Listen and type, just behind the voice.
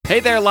Hey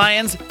there,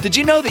 Lions! Did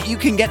you know that you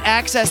can get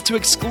access to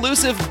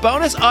exclusive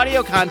bonus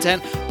audio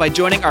content by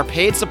joining our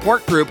paid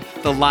support group,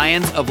 the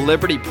Lions of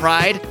Liberty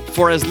Pride?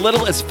 For as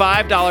little as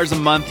 $5 a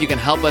month, you can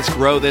help us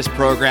grow this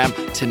program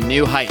to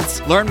new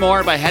heights. Learn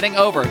more by heading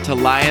over to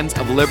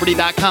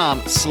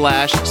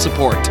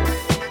lionsofliberty.com/support.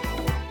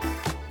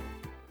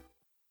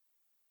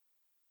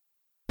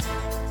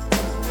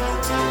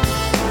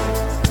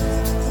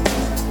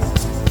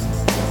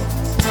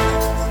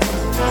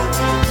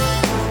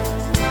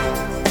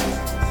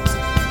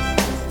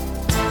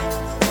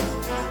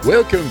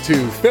 Welcome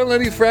to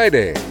Felony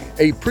Friday,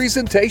 a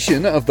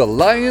presentation of the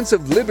Lions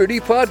of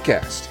Liberty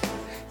podcast.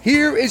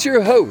 Here is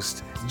your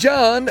host,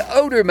 John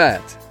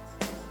Odermatt.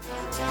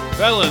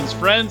 Felons,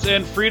 friends,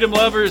 and freedom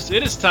lovers,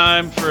 it is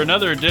time for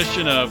another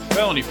edition of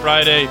Felony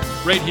Friday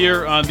right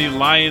here on the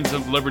Lions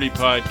of Liberty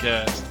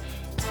podcast.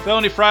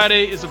 Felony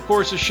Friday is, of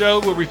course, a show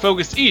where we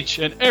focus each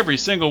and every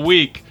single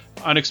week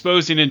on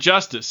exposing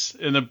injustice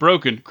in the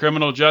broken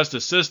criminal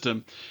justice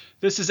system.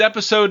 This is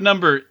episode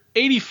number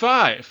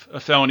 85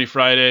 of Felony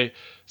Friday,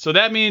 so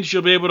that means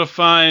you'll be able to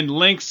find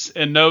links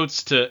and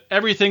notes to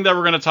everything that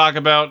we're going to talk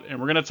about, and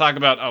we're going to talk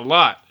about a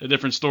lot of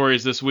different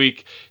stories this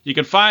week. You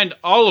can find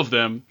all of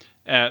them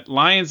at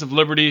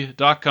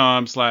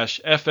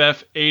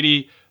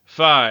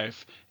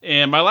lionsofliberty.com/FF85.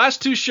 And my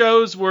last two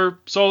shows were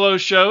solo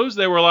shows.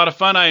 They were a lot of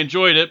fun. I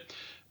enjoyed it,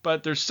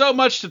 but there's so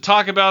much to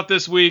talk about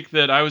this week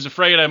that I was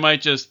afraid I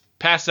might just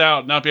pass out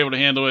and not be able to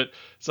handle it.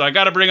 So I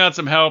got to bring on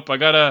some help. I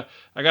got to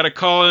make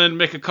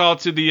a call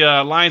to the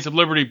Lions of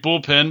Liberty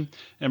bullpen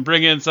and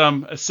bring in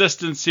some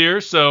assistance here.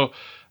 So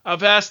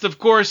I've asked, of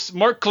course,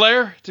 Mark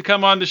Claire to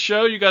come on the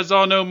show. You guys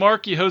all know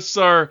Mark. He hosts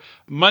our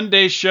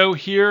Monday show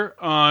here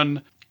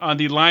on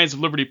the Lions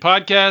of Liberty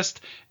podcast.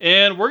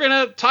 And we're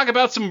going to talk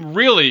about some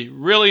really,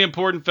 really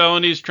important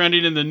felonies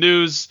trending in the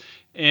news.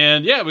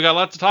 And yeah, we got a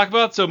lot to talk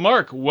about. So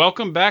Mark,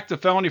 welcome back to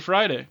Felony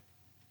Friday.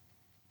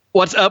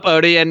 What's up,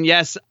 Odie? And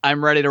yes,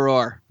 I'm ready to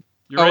roar.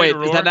 You're ready to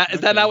roar?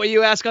 Is that not what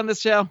you ask on this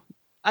show?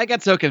 I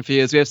get so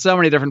confused. We have so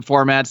many different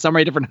formats, so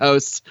many different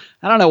hosts.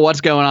 I don't know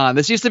what's going on.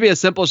 This used to be a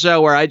simple show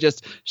where I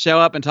just show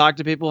up and talk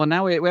to people, and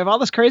now we have all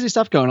this crazy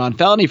stuff going on.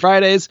 Felony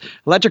Fridays,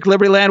 Electric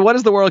Liberty Land. What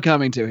is the world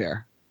coming to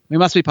here? We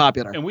must be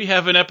popular. And we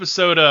have an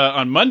episode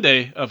on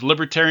Monday of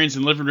Libertarians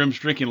in Living Rooms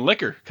Drinking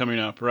Liquor coming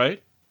up,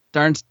 right?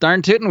 Darn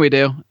tootin' we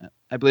do.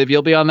 I believe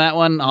you'll be on that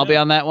one. I'll be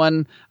on that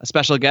one. A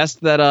special guest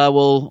that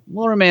will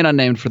remain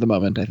unnamed for the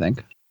moment, I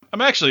think.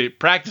 I'm actually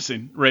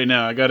practicing right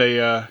now. I got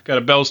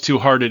a Bell's Two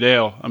Hearted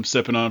Ale I'm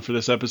sipping on for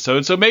this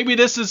episode. So maybe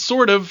this is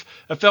sort of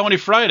a Felony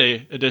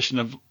Friday edition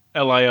of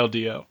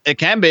LILDO. It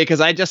can be,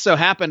 because I just so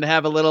happen to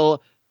have a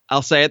little,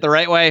 I'll say it the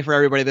right way for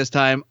everybody this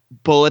time,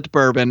 Bullet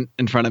Bourbon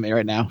in front of me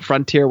right now.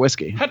 Frontier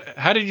whiskey.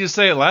 How did you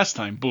say it last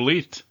time?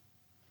 Bullet?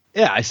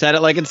 Yeah, I said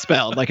it like it's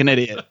spelled, like an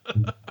idiot.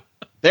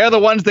 They're the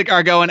ones that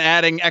are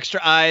adding extra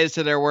I's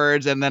to their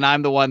words, and then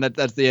I'm the one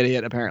that's the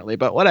idiot, apparently.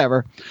 But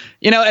whatever.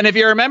 And if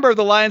you're a member of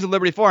the Lions of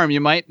Liberty Forum,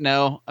 you might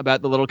know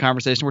about the little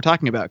conversation we're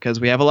talking about, because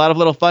we have a lot of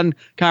little fun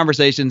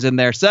conversations in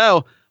there.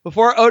 So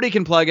before Odie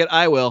can plug it,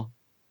 I will.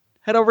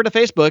 Head over to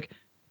Facebook,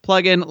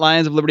 plug in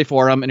Lions of Liberty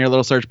Forum in your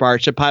little search bar.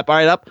 It should pop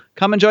right up.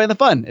 Come and join the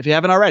fun if you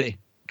haven't already,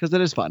 because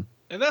it is fun.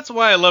 And that's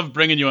why I love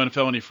bringing you on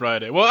Felony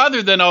Friday. Well,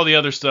 other than all the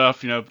other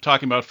stuff,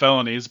 talking about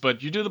felonies,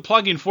 but you do the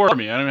plugging for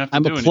me. I don't have to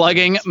do anything. I'm a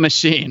plugging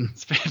machine.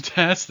 It's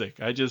fantastic.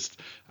 I just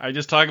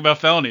talk about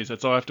felonies.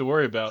 That's all I have to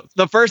worry about.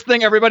 The first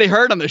thing everybody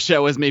heard on the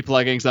show was me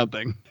plugging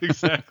something.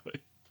 Exactly.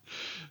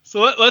 So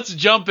let's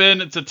jump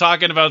into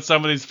talking about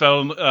some of these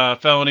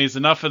felonies.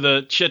 Enough of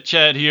the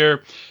chit-chat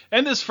here.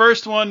 And this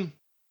first one...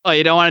 Oh,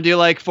 you don't want to do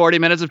like 40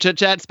 minutes of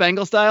chit-chat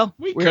Spangle style?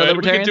 We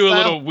could do a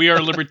little We Are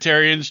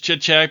Libertarians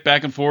chit-chat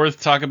back and forth,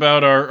 talk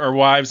about our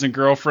wives and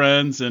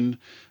girlfriends and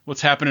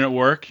what's happening at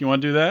work. You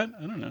want to do that?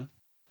 I don't know.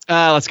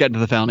 Let's get into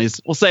the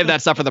felonies. We'll save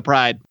that stuff for the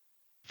pride.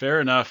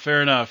 Fair enough.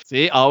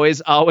 See,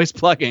 always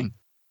plugging.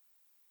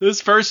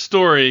 This first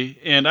story,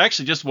 and I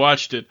actually just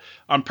watched it.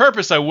 On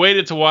purpose, I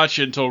waited to watch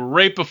it until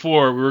right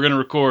before we were going to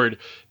record,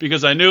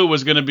 because I knew it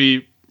was going to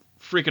be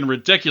freaking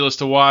ridiculous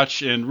to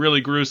watch and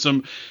really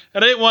gruesome,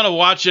 and I didn't want to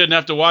watch it and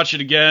have to watch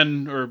it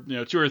again or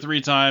 2 or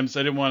 3 times.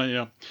 I didn't want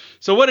to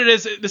So what it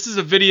is, this is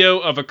a video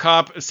of a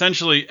cop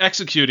essentially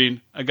executing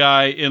a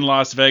guy in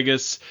Las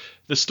Vegas.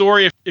 The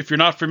story, if you're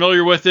not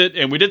familiar with it,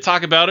 and we did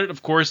talk about it,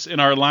 of course, in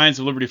our Lions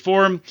of Liberty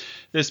forum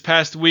this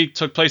past week,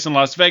 took place in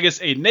Las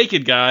Vegas. A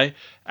naked guy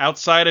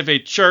outside of a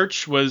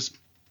church was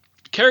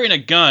carrying a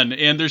gun,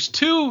 and there's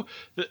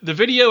the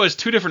video has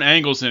 2 different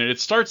angles in it. It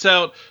starts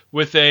out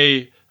with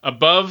a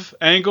above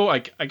angle. I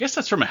guess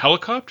that's from a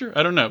helicopter.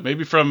 I don't know.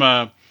 Maybe from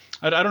I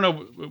don't know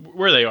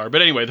where they are.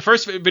 But anyway, the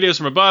first video is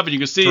from above, and you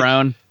can see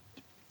drone.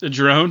 A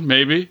drone,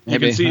 maybe. You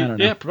can see. I don't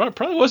know. Yeah,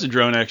 probably was a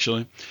drone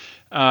actually.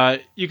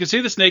 You can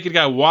see this naked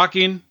guy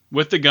walking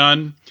with the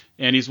gun,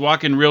 and he's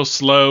walking real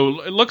slow.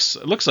 It looks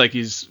like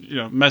he's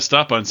messed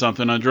up on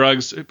something, on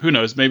drugs. Who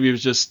knows? Maybe he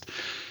was just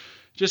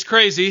just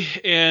crazy.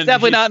 And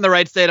Definitely not in the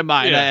right state of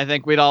mind. Yeah. I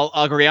think we'd all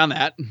agree on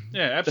that.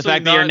 Yeah, absolutely. The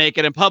fact that you're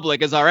naked in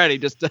public is already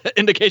just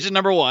indication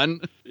number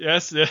one.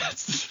 Yes,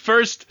 that's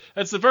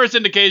the first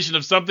indication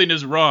of something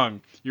is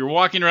wrong. You're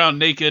walking around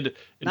naked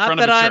in Not front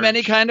of a that church. I'm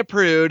any kind of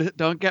prude,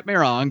 don't get me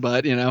wrong,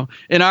 but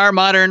in our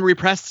modern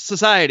repressed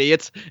society,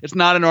 it's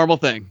not a normal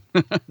thing.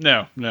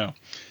 No.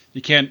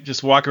 You can't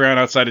just walk around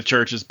outside of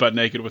churches butt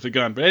naked with a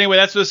gun. But anyway,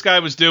 that's what this guy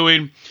was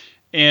doing.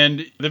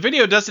 And the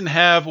video doesn't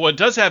have, well, it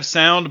does have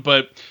sound,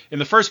 but in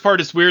the first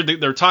part, it's weird.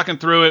 They're talking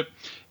through it,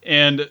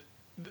 and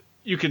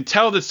you can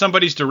tell that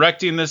somebody's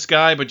directing this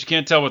guy, but you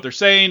can't tell what they're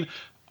saying.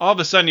 All of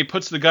a sudden, he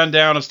puts the gun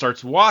down and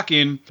starts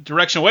walking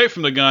direction away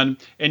from the gun,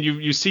 and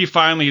you see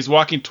finally he's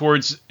walking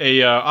towards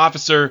a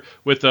officer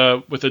with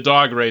a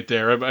dog right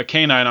there, a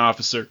canine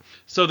officer.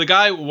 So the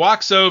guy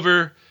walks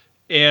over,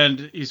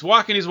 and he's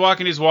walking.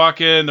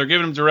 They're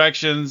giving him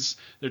directions.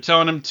 They're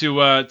telling him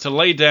to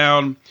lay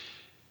down.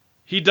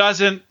 He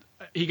doesn't.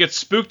 He gets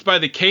spooked by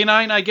the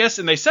canine, I guess.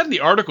 And they said in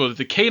the article that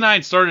the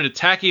canine started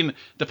attacking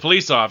the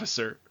police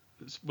officer,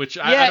 which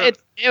it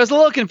was a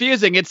little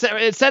confusing. It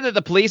said that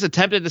the police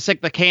attempted to sick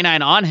the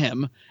canine on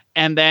him,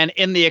 and then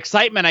in the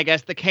excitement, I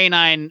guess the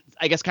canine,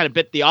 kind of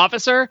bit the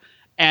officer.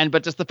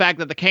 But just the fact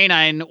that the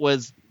canine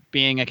was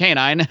being a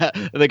canine,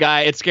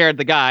 it scared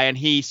the guy, and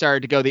he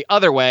started to go the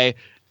other way,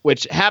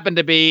 which happened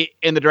to be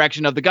in the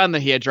direction of the gun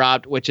that he had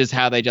dropped, which is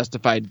how they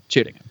justified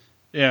shooting him.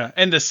 Yeah,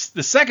 and the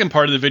second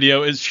part of the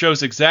video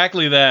shows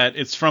exactly that.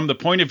 It's from the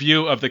point of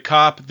view of the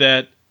cop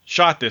that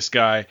shot this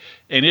guy,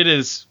 and it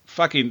is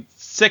fucking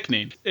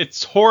sickening.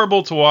 It's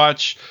horrible to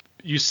watch.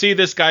 You see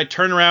this guy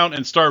turn around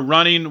and start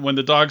running when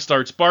the dog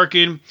starts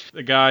barking.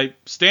 The guy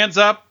stands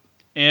up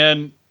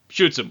and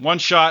shoots him. One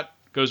shot,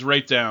 goes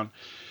right down.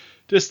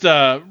 Just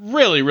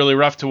really, really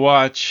rough to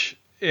watch.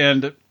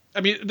 And I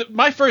mean,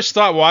 my first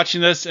thought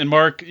watching this, and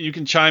Mark, you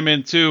can chime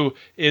in too,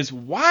 is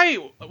why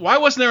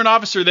wasn't there an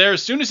officer there?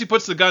 As soon as he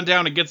puts the gun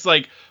down and gets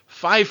like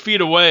 5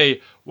 feet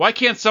away, why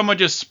can't someone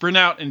just sprint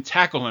out and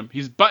tackle him?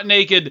 He's butt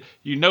naked.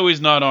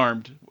 He's not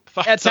armed.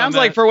 It sounds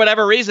like for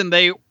whatever reason,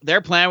 their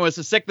plan was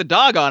to sick the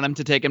dog on him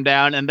to take him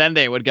down, and then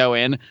they would go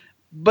in.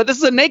 But this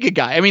is a naked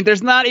guy. I mean,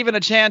 there's not even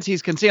a chance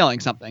he's concealing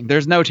something.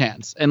 There's no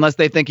chance, unless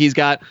they think he's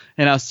got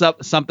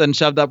something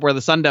shoved up where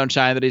the sun don't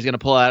shine that he's going to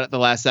pull out at the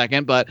last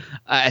second. But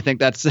I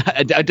think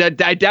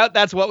I doubt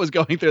that's what was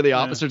going through the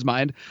officer's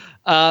mind.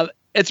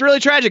 It's really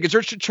tragic. It's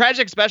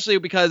tragic, especially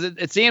because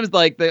it seems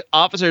like the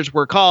officers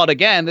were called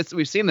again.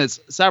 We've seen this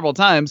several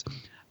times.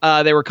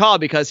 They were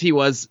called because he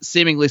was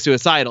seemingly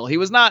suicidal. He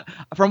was not,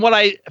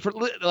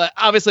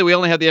 obviously we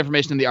only have the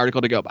information in the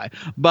article to go by,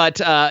 but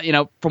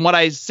from what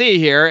I see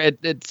here,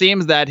 it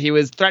seems that he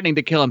was threatening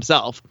to kill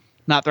himself,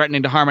 not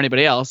threatening to harm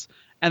anybody else.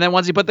 And then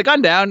once he put the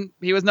gun down,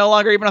 he was no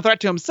longer even a threat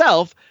to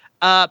himself.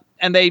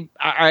 And they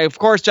are, of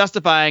course,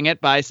 justifying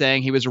it by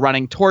saying he was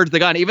running towards the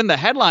gun. Even the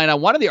headline on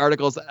one of the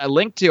articles I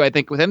linked to, I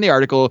think within the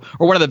article,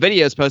 or one of the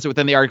videos posted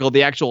within the article,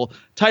 the actual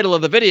title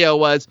of the video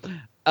was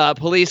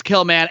police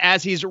kill man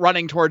as he's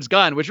running towards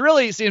gun, which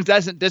really seems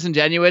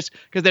disingenuous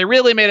because they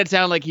really made it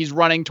sound like he's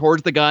running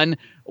towards the gun.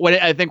 When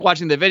I think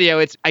watching the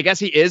video, I guess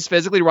he is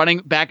physically running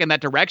back in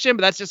that direction,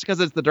 but that's just because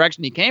it's the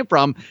direction he came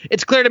from.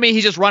 It's clear to me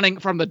he's just running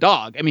from the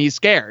dog. I mean, he's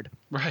scared.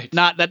 Right.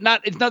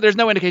 There's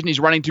no indication he's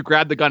running to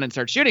grab the gun and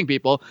start shooting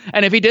people.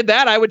 And if he did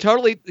that, I could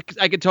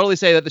totally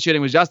say that the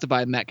shooting was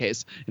justified in that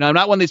case. I'm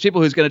not one of these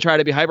people who's going to try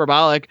to be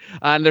hyperbolic.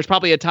 And there's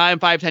probably a time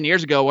 5-10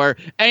 years ago where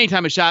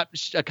anytime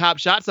a cop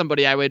shot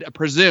somebody, I would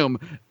presume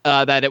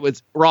that it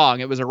was wrong.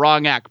 It was a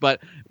wrong act. But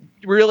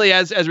really,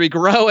 as we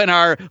grow in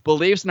our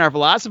beliefs and our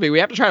philosophy, we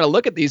have to try to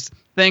look at these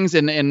things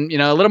in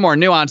a little more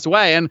nuanced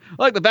way. And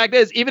look, the fact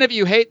is, even if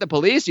you hate the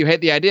police, you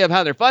hate the idea of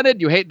how they're funded,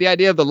 you hate the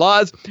idea of the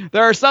laws,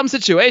 there are some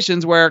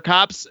situations where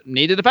cops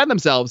need to defend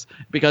themselves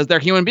because they're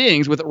human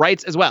beings with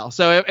rights as well.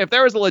 So if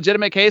there was a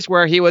legitimate case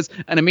where he was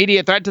an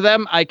immediate threat to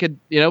them, I could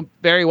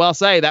very well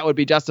say that would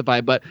be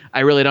justified, but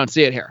I really don't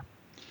see it here.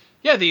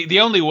 Yeah, the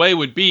only way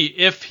would be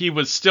if he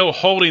was still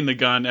holding the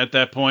gun at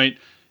that point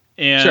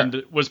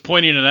and was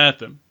pointing it at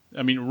them.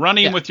 I mean,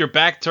 running with your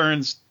back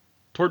turns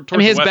towards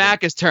his the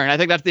back is turned. I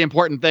think that's the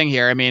important thing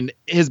here. I mean,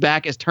 his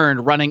back is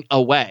turned running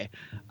away.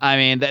 I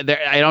mean,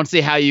 I don't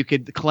see how you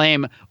could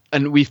claim,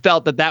 and we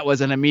felt that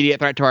was an immediate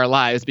threat to our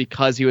lives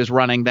because he was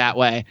running that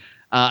way.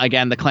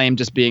 Again, the claim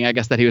just being, I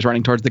guess, that he was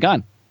running towards the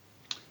gun.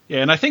 Yeah,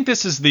 and I think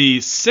this is the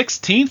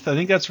 16th, I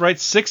think that's right,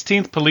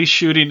 16th police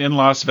shooting in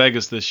Las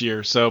Vegas this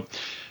year. So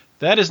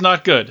that is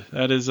not good.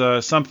 That is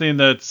something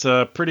that's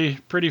pretty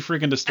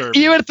freaking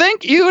disturbing. You would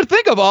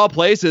think of all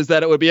places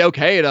that it would be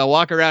okay to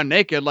walk around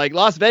naked. Like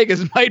Las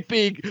Vegas might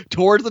be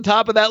towards the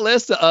top of that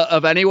list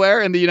of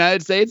anywhere in the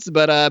United States,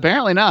 but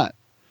apparently not.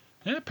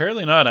 Yeah,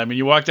 apparently not. I mean,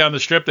 you walk down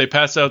the strip, they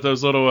pass out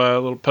those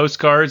little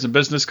postcards and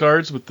business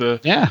cards with the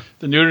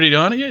nudity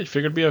on it. Yeah, you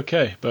figured it'd be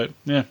okay, but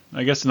yeah,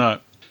 I guess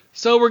not.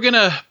 So we're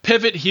gonna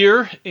pivot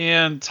here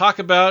and talk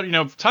about,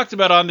 talked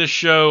about on this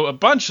show a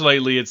bunch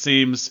lately, it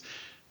seems.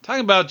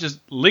 Talking about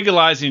just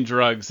legalizing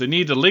drugs. The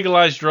need to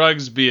legalize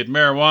drugs, be it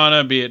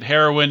marijuana, be it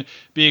heroin,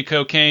 be it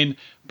cocaine.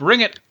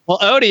 Bring it Well,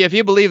 Odie, if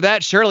you believe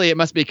that, surely it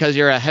must be because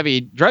you're a heavy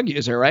drug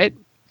user, right?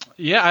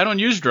 Yeah, I don't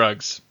use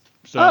drugs.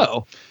 So.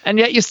 Oh, and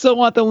yet you still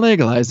want them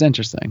legalized.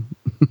 Interesting.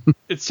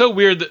 It's so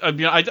weird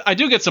that I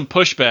do get some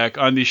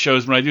pushback on these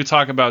shows when I do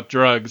talk about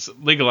drugs,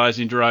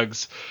 legalizing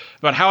drugs,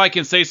 about how I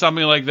can say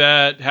something like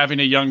that,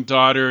 having a young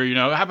daughter.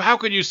 How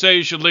could you say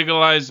you should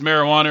legalize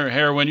marijuana or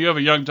heroin? You have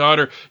a young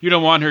daughter. You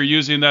don't want her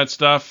using that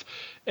stuff.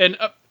 And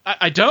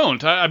I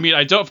don't.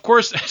 I don't, of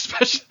course,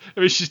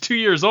 especially, she's 2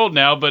 years old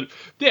now, but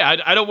yeah,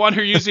 I don't want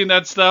her using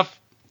that stuff,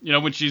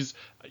 when she's,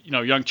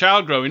 a young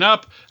child growing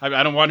up.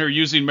 I don't want her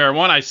using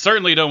marijuana. I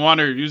certainly don't want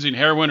her using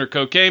heroin or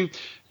cocaine.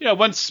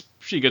 Once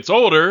she gets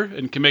older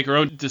and can make her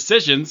own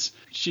decisions,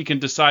 she can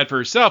decide for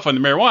herself. On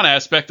the marijuana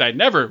aspect, I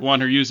never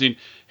want her using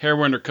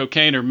heroin or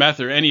cocaine or meth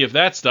or any of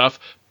that stuff.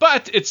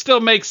 But it still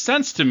makes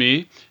sense to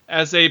me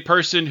as a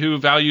person who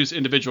values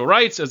individual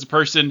rights, as a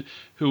person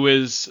who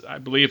is, I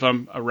believe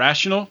I'm a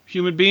rational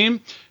human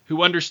being,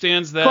 who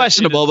understands that...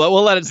 Questionable, but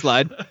we'll let it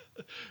slide.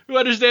 Who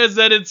understands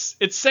that it's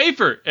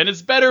safer and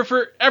it's better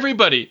for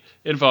everybody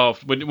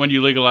involved when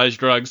you legalize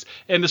drugs.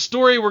 And the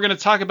story we're going to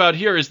talk about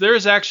here is there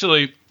is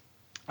actually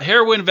a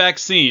heroin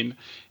vaccine,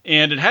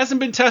 and it hasn't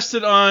been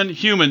tested on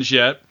humans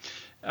yet.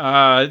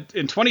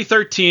 In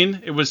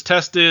 2013, it was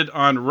tested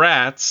on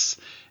rats,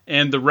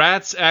 and the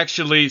rats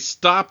actually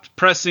stopped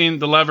pressing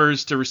the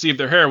levers to receive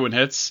their heroin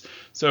hits.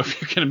 So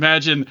if you can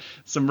imagine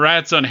some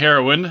rats on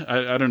heroin,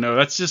 I don't know.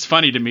 That's just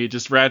funny to me.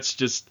 Just rats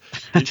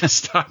they just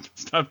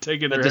stop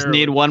taking their just heroin.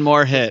 Need one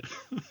more hit.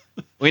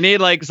 We need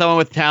like someone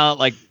with talent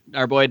like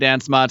our boy Dan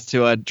Smots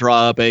to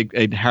draw up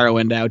a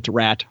heroin out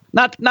rat.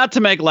 Not to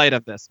make light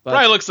of this. But.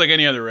 Probably looks like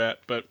any other rat.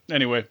 But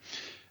anyway,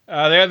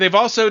 they've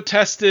also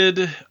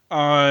tested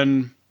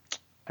on...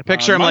 I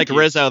picture him monkeys. like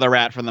Rizzo the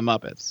rat from the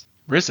Muppets.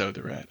 Rizzo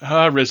the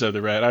rat. Rizzo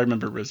the rat. I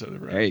remember Rizzo the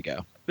rat. There you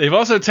go. They've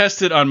also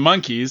tested on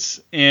monkeys,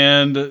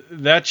 and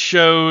that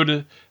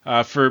showed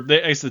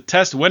the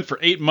test went for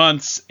 8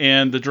 months,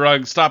 and the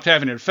drug stopped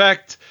having an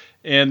effect,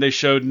 and they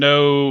showed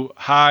no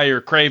high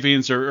or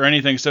cravings or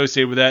anything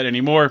associated with that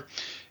anymore.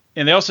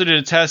 And they also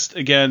did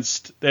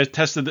they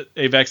tested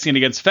a vaccine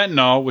against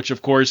fentanyl, which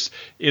of course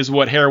is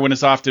what heroin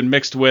is often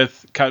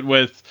cut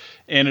with,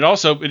 and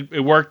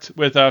it worked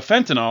with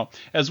fentanyl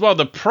as well.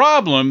 The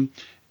problem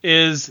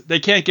is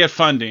they can't get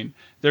funding.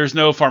 There's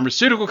no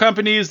pharmaceutical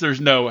companies. There's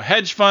no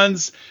hedge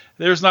funds.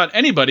 There's not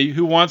anybody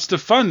who wants to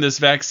fund this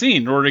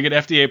vaccine in order to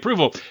get FDA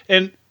approval.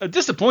 And a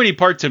disappointing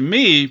part to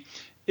me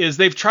is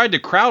they've tried to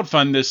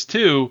crowdfund this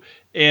too,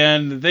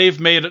 and they've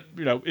made,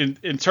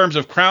 in terms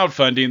of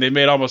crowdfunding, they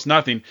made almost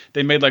nothing.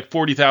 They made like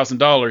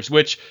 $40,000,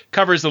 which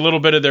covers a little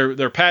bit of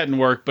their patent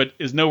work, but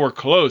is nowhere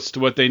close to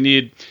what they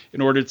need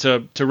in order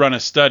to run a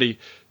study.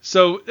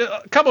 So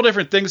a couple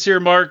different things here,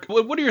 Mark.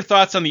 What are your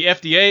thoughts on the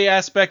FDA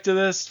aspect of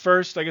this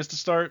first, I guess, to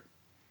start?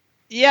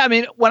 Yeah,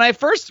 when I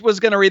first was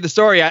going to read the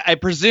story, I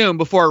presumed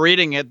before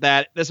reading it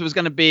that this was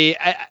going to be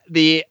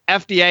the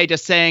FDA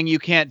just saying you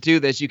can't do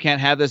this, you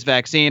can't have this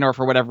vaccine, or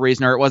for whatever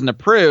reason, or it wasn't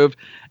approved.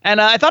 And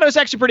I thought it was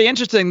actually pretty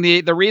interesting.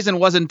 The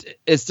reason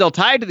is still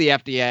tied to the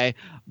FDA,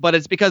 but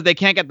it's because they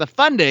can't get the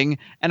funding.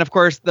 And of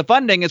course, the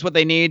funding is what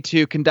they need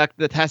to conduct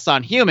the tests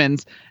on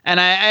humans. And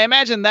I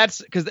imagine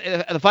that's because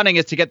the funding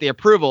is to get the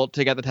approval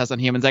to get the tests on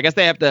humans. I guess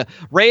they have to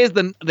raise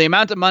the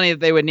amount of money that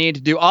they would need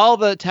to do all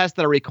the tests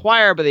that are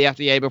required by the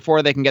FDA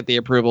before they can get the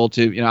approval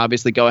to,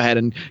 obviously go ahead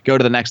and go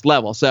to the next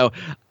level. So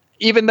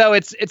even though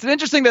it's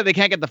interesting that they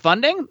can't get the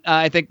funding,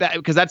 I think that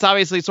because that's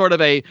obviously sort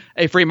of a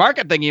free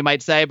market thing, you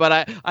might say.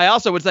 But I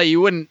also would say you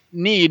wouldn't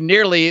need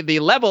nearly the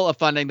level of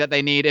funding that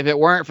they need if it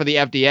weren't for the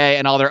FDA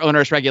and all their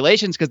onerous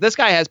regulations. Because this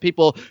guy has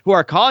people who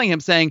are calling him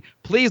saying,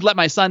 please let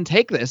my son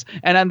take this.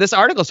 And then this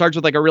article starts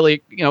with like a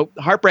really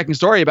heartbreaking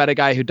story about a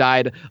guy who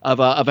died of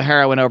a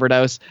heroin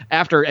overdose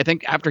after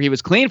he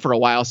was clean for a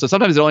while. So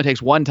sometimes it only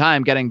takes one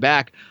time getting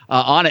back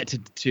on it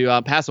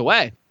to pass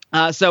away.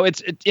 So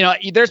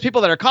there's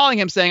people that are calling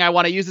him saying, I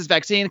want to use this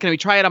vaccine. Can we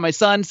try it on my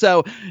son?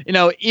 So,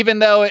 even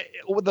though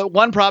the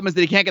one problem is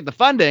that he can't get the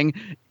funding,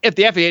 if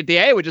the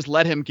FDA would just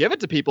let him give it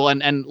to people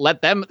and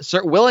let them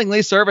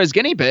willingly serve as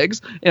guinea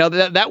pigs,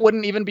 that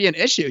wouldn't even be an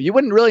issue. You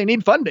wouldn't really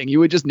need funding. You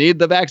would just need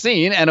the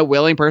vaccine and a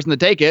willing person to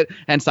take it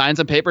and sign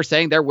some paper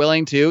saying they're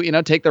willing to,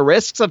 take the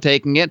risks of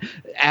taking it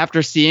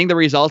after seeing the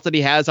results that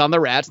he has on the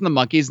rats and the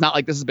monkeys. Not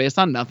like this is based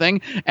on nothing.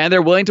 And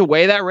they're willing to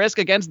weigh that risk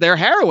against their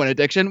heroin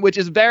addiction, which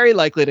is very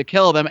likely to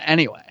kill them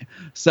anyway.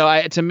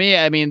 So to me,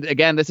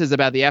 again, this is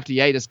about the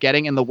FDA just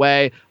getting in the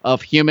way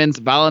of humans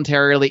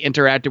voluntarily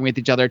interacting with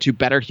each other to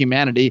better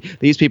humanity.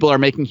 These people are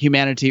making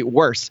humanity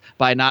worse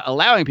by not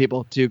allowing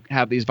people to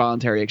have these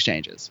voluntary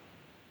exchanges.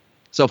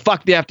 So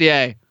fuck the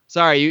FDA.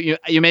 Sorry,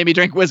 you made me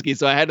drink whiskey,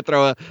 so I had to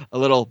throw a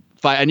little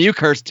fight. And you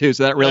cursed too,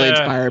 so that really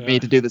inspired me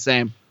to do the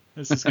same.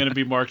 This is going to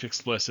be marked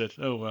explicit.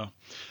 Oh, well.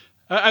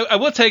 I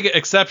will take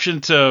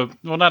exception to,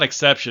 well, not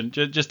exception,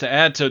 just to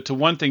add to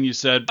one thing you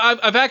said.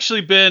 I've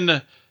actually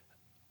been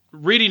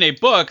reading a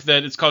book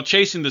that it's called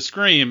Chasing the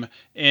Scream,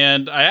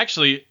 and I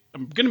actually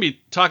I'm going to be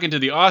talking to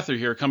the author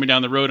here coming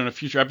down the road on a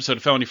future episode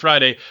of Felony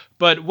Friday.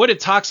 But what it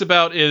talks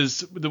about is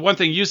the one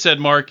thing you said,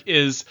 Mark,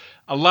 is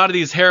a lot of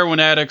these heroin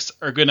addicts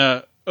are going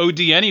to OD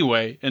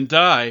anyway and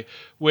die,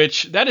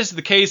 which that is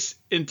the case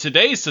in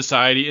today's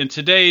society, in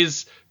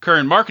today's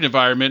current market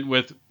environment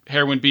with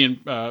heroin being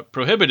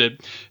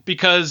prohibited,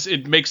 because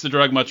it makes the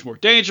drug much more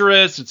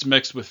dangerous. It's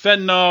mixed with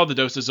fentanyl. The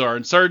doses are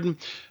uncertain.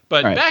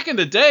 But back in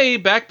the day,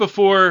 back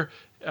before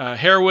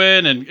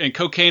heroin and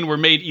cocaine were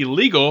made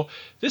illegal,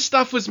 this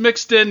stuff was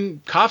mixed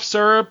in cough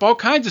syrup, all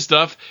kinds of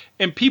stuff,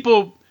 and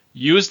people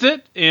used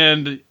it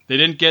and they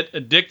didn't get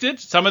addicted.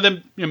 Some of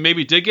them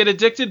maybe did get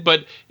addicted,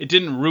 but it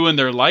didn't ruin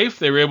their life.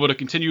 They were able to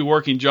continue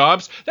working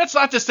jobs. That's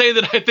not to say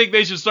that I think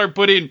they should start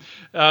putting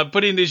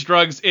these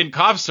drugs in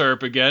cough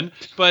syrup again,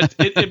 but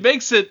it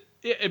makes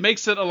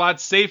it a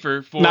lot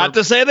safer for. Not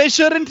to say they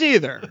shouldn't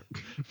either.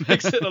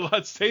 Makes it a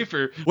lot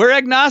safer. We're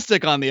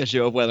agnostic on the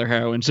issue of whether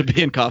heroin should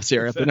be in cough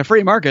syrup. In a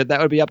free market,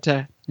 that would be up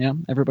to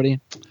everybody,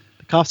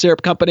 the cough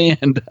syrup company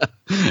and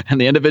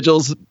the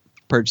individuals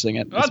purchasing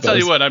it. I'll tell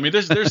you what. I mean,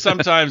 there's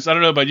sometimes, I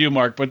don't know about you,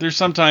 Mark, but there's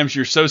sometimes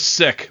you're so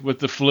sick with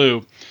the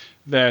flu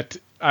that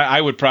I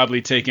would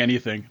probably take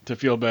anything to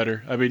feel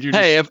better. I mean,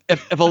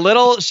 if a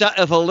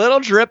little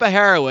drip of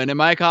heroin in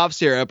my cough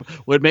syrup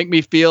would make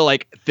me feel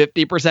like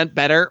 50%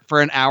 better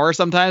for an hour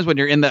sometimes when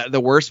you're in the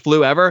worst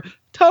flu ever,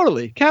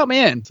 totally count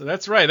me in. So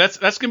that's right.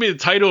 That's gonna be the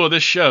title of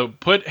this show.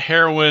 Put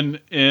heroin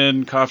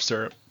in cough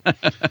syrup.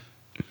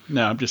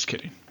 No, I'm just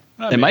kidding.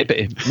 It might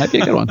be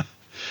a good one.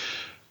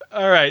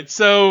 All right.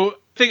 So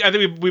I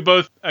think we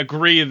both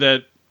agree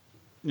that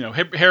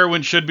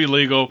heroin should be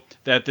legal,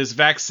 that this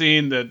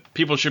vaccine, that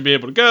people should be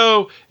able to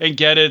go and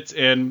get it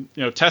and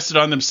test it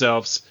on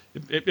themselves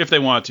if they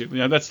want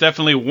to. That's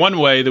definitely one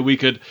way that we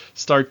could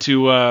start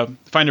to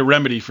find a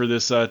remedy for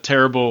this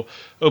terrible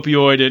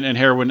opioid and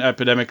heroin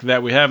epidemic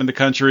that we have in the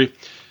country.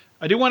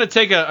 I do want to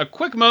take a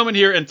quick moment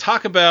here and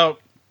talk about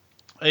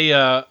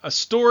a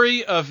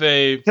story of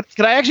a.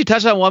 Could I actually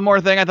touch on one more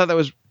thing? I thought that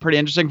was pretty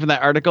interesting from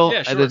that article.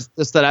 Yeah, sure.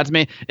 It stood out to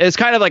me. It's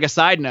kind of like a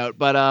side note,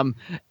 but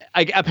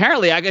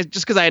apparently, I guess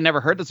just because I had never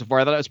heard this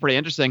before, I thought it was pretty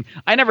interesting.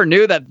 I never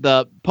knew that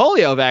the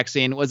polio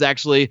vaccine was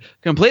actually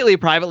completely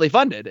privately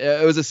funded.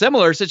 It was a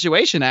similar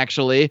situation,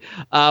 actually,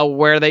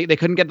 where they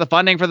couldn't get the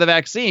funding for the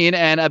vaccine,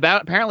 and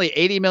apparently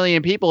 80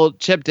 million people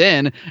chipped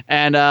in,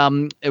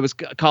 and it was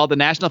called the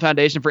National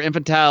Foundation for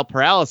Infantile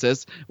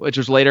Paralysis, which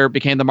was later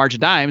became the March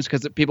of Dimes,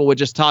 because people would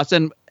just toss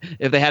in,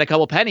 if they had a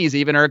couple pennies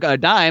even or a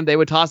dime, they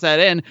would toss that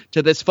in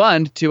to this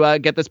fund to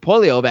get this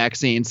polio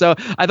vaccine. So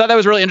I thought that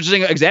was a really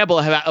interesting example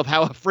of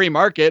how a free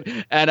market,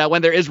 and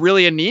when there is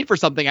really a need for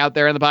something out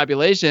there in the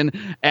population,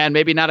 and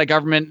maybe not a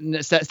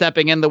government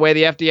stepping in the way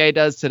the FDA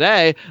does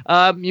today,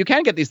 you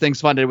can get these things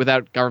funded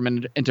without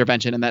government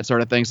intervention and that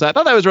sort of thing. So I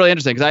thought that was really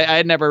interesting, because I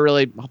had never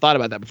really thought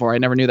about that before. I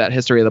never knew that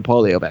history of the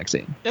polio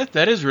vaccine. Yeah,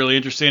 that is really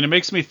interesting. It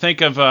makes me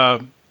think of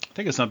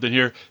something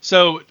here.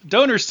 So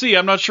DonorC,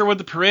 I'm not sure what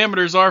the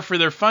parameters are for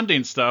their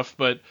funding stuff,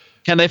 but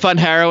can they fund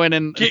heroin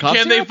and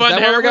can they fund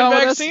heroin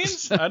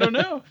vaccines? I don't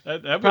know.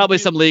 That probably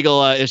some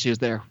legal issues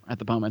there at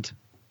the moment.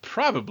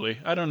 Probably.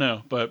 I don't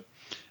know. But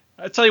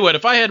I tell you what,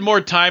 if I had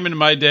more time in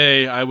my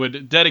day, I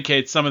would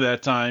dedicate some of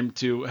that time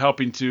to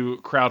helping to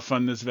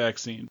crowdfund this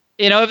vaccine.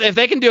 If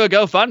they can do a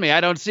GoFundMe,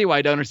 I don't see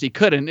why DonorC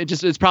couldn't.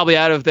 It's probably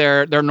out of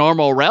their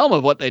normal realm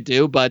of what they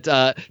do, but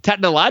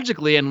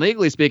technologically and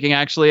legally speaking,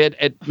 actually,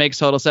 it makes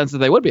total sense that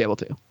they would be able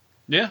to.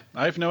 Yeah,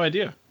 I have no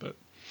idea, but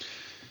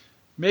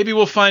maybe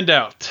we'll find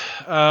out.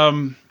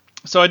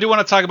 So I do want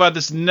to talk about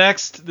this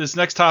next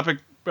topic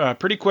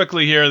pretty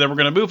quickly here. Then we're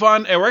going to move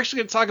on, and we're actually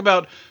going to talk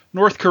about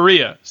North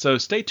Korea. So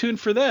stay tuned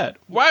for that.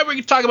 Why are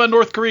we talking about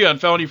North Korea on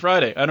Felony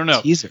Friday? I don't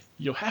know. Teaser.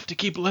 You'll have to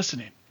keep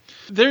listening.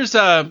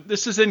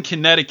 This is in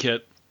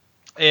Connecticut,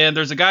 and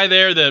there's a guy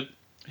there that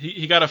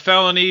he got a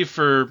felony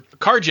for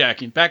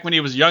carjacking back when he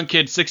was a young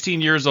kid,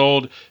 16 years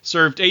old,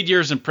 served 8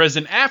 years in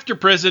prison. After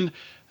prison,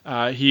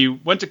 he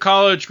went to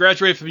college,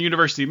 graduated from the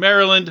University of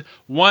Maryland,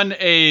 won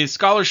a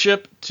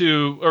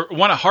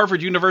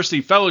Harvard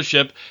University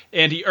fellowship,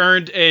 and he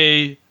earned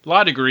a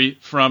law degree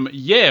from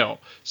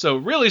Yale. So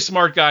really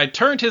smart guy,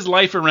 turned his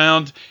life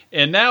around,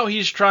 and now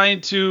he's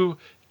trying to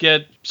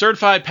get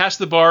certified, pass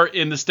the bar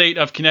in the state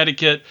of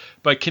Connecticut.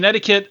 But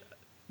Connecticut,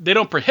 they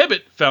don't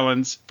prohibit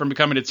felons from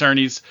becoming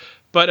attorneys,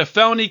 but a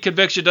felony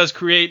conviction does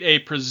create a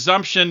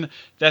presumption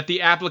that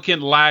the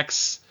applicant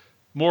lacks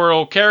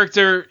moral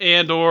character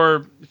and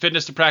or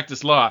fitness to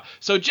practice law.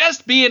 So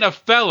just being a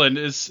felon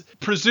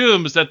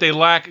presumes that they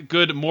lack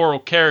good moral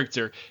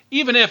character,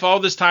 even if all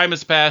this time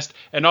has passed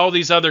and all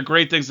these other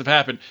great things have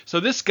happened. So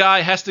this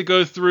guy has to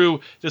go through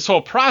this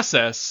whole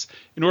process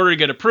in order to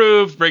get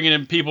approved, bringing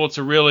in people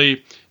to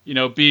really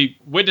be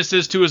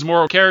witnesses to his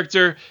moral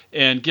character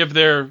and give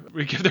their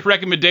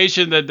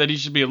recommendation that he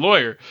should be a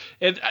lawyer.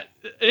 And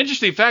an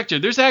interesting factor,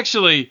 there's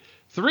actually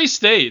 3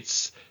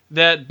 states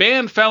that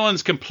ban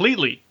felons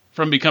completely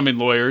from becoming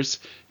lawyers: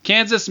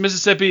 Kansas,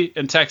 Mississippi,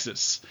 and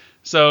Texas.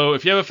 So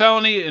if you have a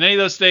felony in any of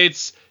those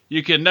states,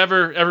 You can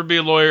never, ever be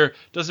a lawyer.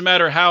 Doesn't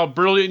matter how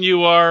brilliant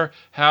you are,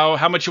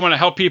 how much you want to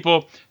help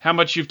people, how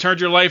much you've turned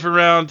your life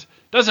around.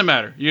 Doesn't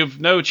matter. You have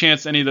no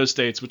chance in any of those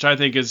states, which I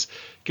think is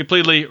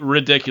completely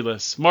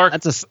ridiculous. Mark?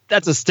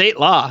 That's a state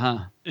law, huh?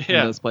 Yeah.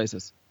 In those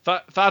places.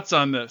 Thoughts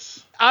on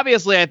this?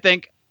 Obviously, I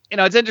think,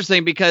 it's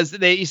interesting because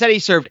you said he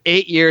served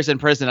 8 years in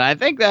prison. I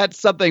think that's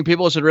something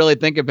people should really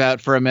think about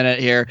for a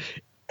minute here.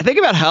 Think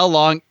about how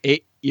long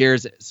 8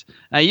 years is.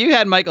 Now, you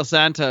had Michael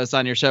Santos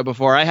on your show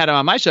before. I had him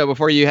on my show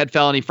before. You had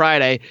Felony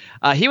Friday.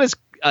 He was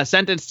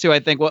sentenced to, I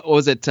think, what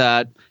was it?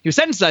 He was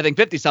sentenced to, I think,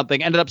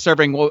 50-something, ended up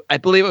serving, I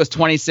believe it was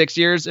 26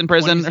 years in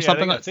prison or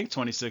something. I think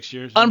 26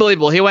 years.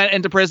 Unbelievable. He went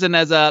into prison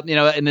as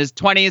in his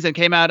 20s and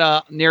came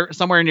out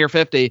somewhere near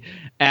 50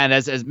 and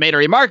has made a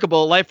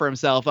remarkable life for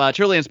himself.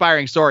 Truly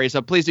inspiring story.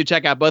 So please do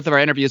check out both of our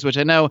interviews, which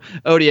I know,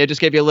 Odie, I just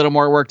gave you a little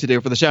more work to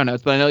do for the show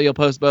notes, but I know you'll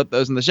post both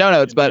those in the show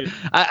notes. Indeed.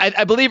 But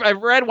I believe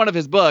I've read one of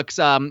his books,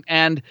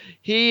 and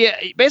he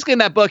basically in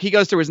that book, he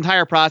goes through his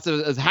entire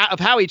process of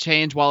how he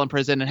changed while in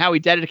prison and how he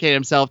dedicated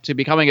himself to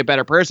becoming a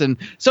better person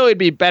so he'd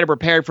be better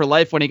prepared for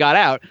life when he got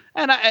out.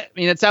 And I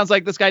mean, it sounds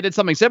like this guy did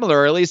something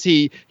similar, or at least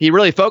he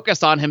really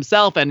focused on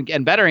himself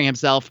and bettering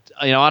himself,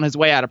 on his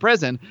way out of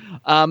prison.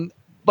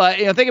 But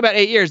think about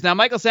 8 years. Now,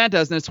 Michael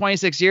Santos, in his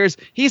 26 years,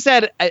 he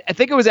said, I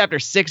think it was after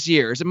 6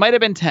 years. It might have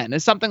been 10.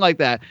 It's something like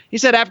that. He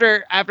said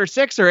after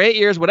 6 or 8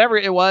 years, whatever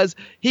it was,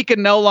 he could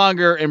no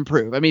longer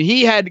improve. I mean,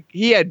 he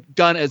had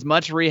done as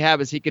much rehab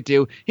as he could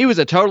do. He was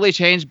a totally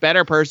changed,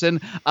 better person.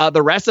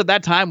 The rest of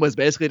that time was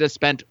basically just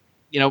spent,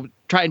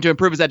 trying to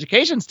improve his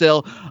education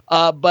still,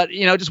 but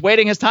just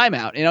waiting his time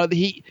out.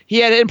 He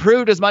had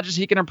improved as much as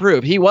he can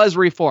improve. He was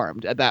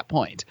reformed at that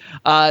point.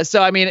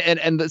 So I mean,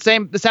 and the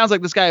same. It sounds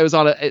like this guy was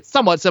on a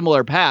somewhat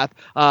similar path.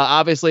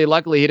 Obviously,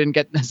 luckily, he didn't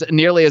get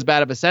nearly as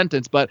bad of a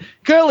sentence, but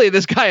clearly,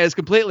 this guy has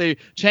completely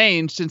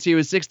changed since he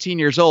was 16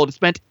 years old.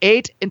 Spent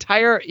 8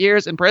 entire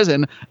years in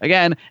prison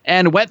again,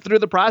 and went through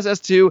the process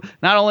to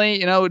not only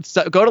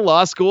go to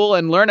law school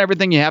and learn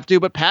everything you have to,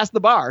 but pass the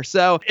bar.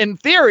 So in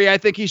theory, I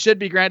think he should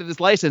be granted this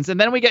license. And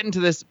then we get into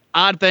this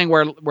odd thing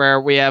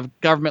where we have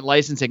government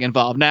licensing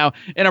involved. Now,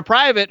 in a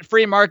private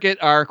free market,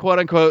 our quote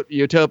unquote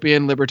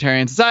utopian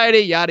libertarian society,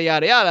 yada,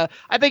 yada, yada,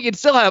 I think you'd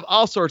still have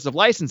all sorts of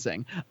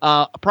licensing,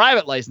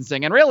 private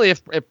licensing. And really,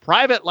 if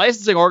private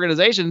licensing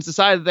organizations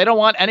decide that they don't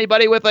want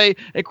anybody with a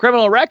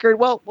criminal record,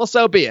 well,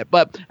 so be it.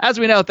 But as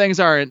we know, things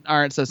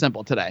aren't so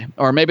simple today,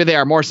 or maybe they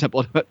are more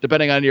simple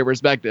depending on your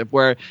perspective,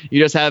 where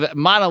you just have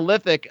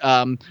monolithic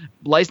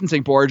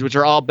licensing boards, which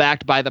are all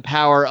backed by the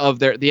power of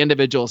the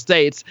individual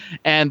states.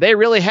 And they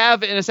really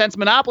have, in a sense,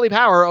 monopoly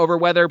power over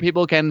whether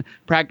people can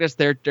practice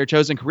their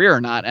chosen career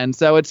or not. And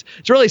so it's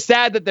really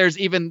sad that there's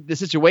even the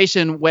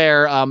situation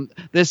where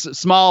this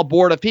small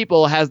board of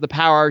people has the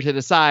power to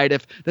decide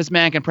if this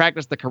man can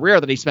practice the career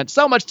that he spent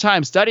so much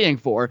time studying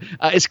for,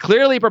 is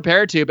clearly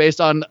prepared to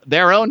based on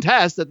their own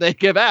tests that they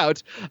give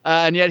out.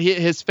 And yet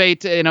his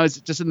fate,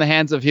 is just in the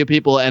hands of a few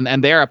people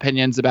and their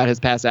opinions about his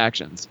past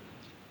actions.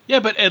 Yeah,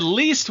 but at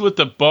least with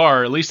the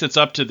bar, at least it's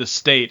up to the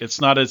state.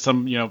 It's not as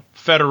some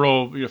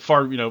federal,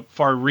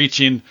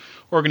 far-reaching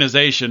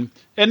organization,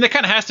 and it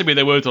kind of has to be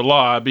that way with the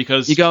law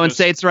because you going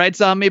states' rights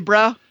on me,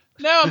 bro.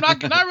 No, I'm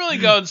not really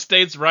going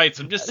states' rights.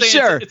 I'm just saying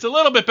sure. It's a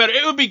little bit better.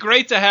 It would be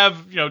great to have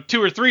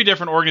 2 or 3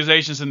 different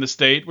organizations in the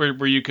state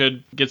where you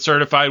could get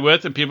certified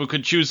with, and people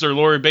could choose their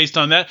lawyer based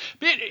on that.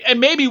 And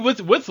maybe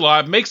with law,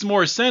 it makes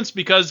more sense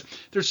because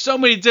there's so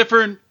many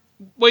different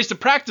ways to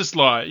practice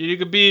law. You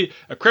could be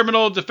a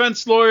criminal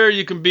defense lawyer.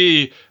 You can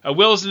be a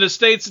wills and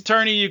estates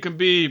attorney. You can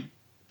be,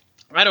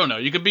 I don't know.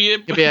 You could be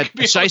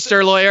a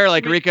shyster lawyer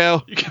like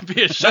Rico. You can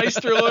be a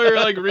shyster lawyer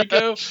like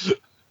Rico.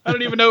 I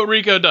don't even know what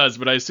Rico does,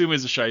 but I assume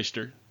he's a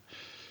shyster.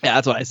 Yeah,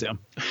 that's what I assume.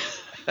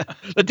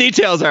 The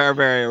details are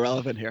very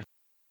irrelevant here.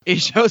 He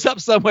shows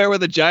up somewhere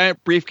with a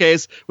giant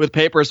briefcase with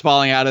papers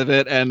falling out of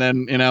it and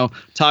then,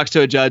 talks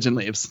to a judge and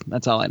leaves.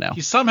 That's all I know.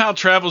 He somehow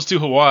travels to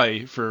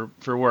Hawaii for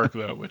work,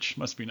 though, which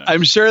must be nice.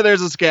 I'm sure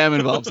there's a scam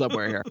involved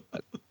somewhere here.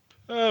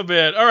 Oh,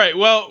 man. All right.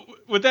 Well,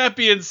 with that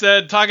being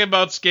said, talking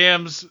about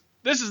scams,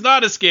 this is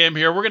not a scam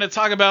here. We're going to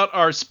talk about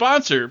our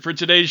sponsor for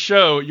today's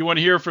show. You want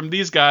to hear from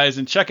these guys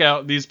and check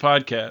out these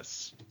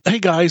podcasts. Hey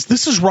guys,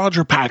 this is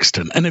Roger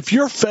Paxton, and if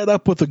you're fed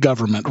up with the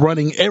government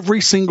running every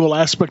single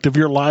aspect of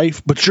your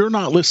life, but you're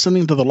not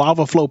listening to the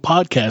Lava Flow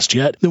podcast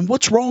yet, then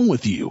what's wrong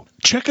with you?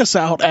 Check us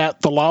out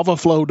at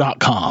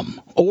thelavaflow.com,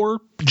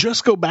 or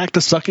just go back to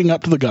sucking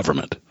up to the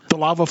government. The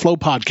Lava Flow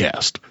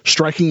podcast,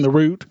 striking the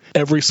root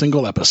every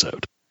single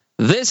episode.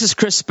 This is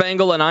Chris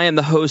Spangle, and I am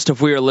the host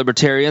of We Are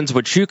Libertarians,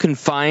 which you can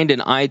find in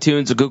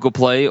iTunes, Google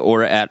Play,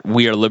 or at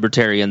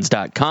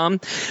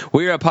wearelibertarians.com.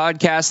 We are a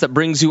podcast that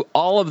brings you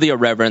all of the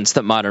irreverence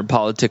that modern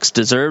politics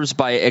deserves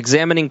by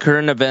examining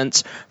current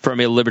events from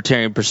a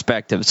libertarian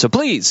perspective. So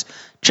please,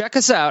 check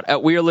us out at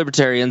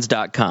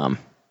wearelibertarians.com.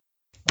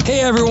 Hey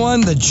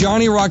everyone, the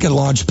Johnny Rocket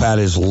Launchpad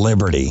is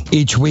Liberty.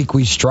 Each week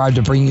we strive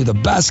to bring you the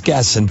best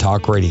guests in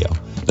talk radio.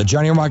 The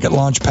Johnny Rocket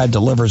Launchpad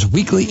delivers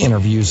weekly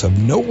interviews of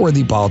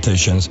noteworthy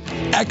politicians,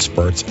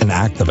 experts, and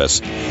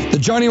activists. The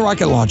Johnny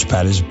Rocket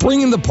Launchpad is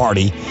bringing the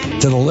party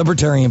to the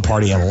Libertarian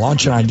Party and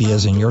launching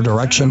ideas in your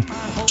direction.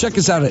 Check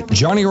us out at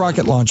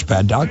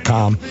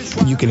JohnnyRocketLaunchpad.com.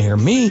 And you can hear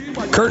me,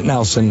 Kurt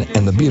Nelson,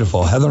 and the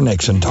beautiful Heather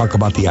Nixon talk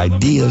about the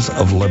ideas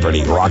of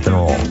liberty, rock and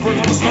roll.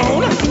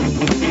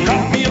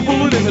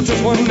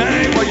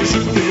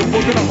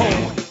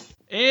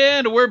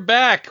 And we're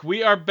back.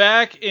 We are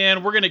back,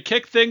 and we're going to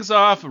kick things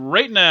off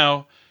right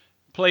now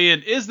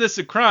playing Is This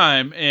a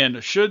Crime?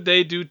 And Should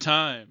They Do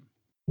Time?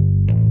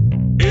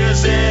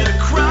 Is it a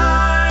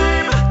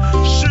crime?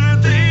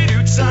 Should they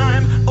do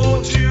time?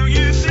 Or do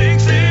you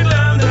think they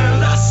learned their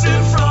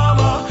lesson from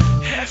a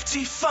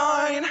hefty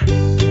fine?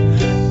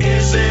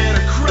 Is it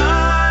a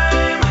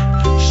crime?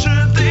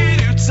 Should they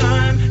do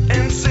time?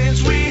 And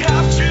since we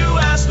have to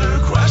ask the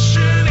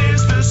question,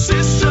 is the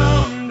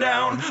system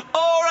down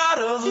or out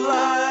of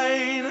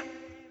line?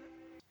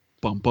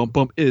 Bum, bum,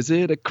 bum. Is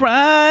it a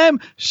crime?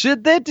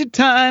 Should they do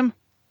time? I'm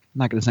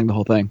not going to sing the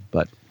whole thing,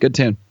 but good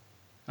tune.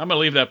 I'm going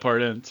to leave that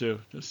part in,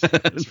 too, just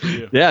for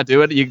you. Yeah,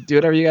 do it. You do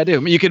whatever you got to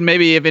do. You can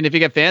maybe, even if you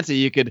get fancy,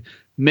 you could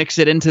mix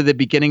it into the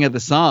beginning of the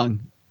song.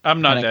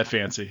 I'm not that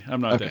fancy.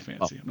 I'm not that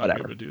fancy. Well, I'm not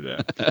able to do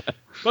that.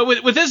 But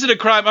with Is It a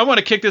Crime, I want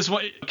to kick this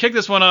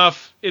one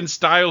off in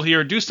style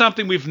here. Do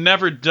something we've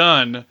never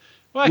done.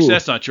 Well, actually,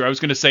 that's not true. I was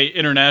going to say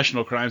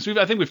international crimes.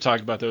 I think we've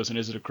talked about those in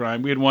Is It a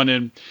Crime? We had one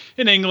in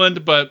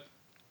England, but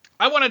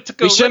I wanted to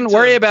go. We shouldn't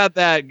worry about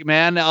that,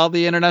 man. All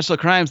the international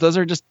crimes, those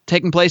are just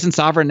taking place in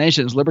sovereign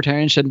nations.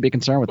 Libertarians shouldn't be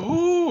concerned with them.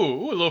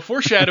 Ooh, a little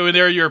foreshadowing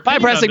there. Your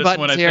opinion on this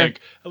one, I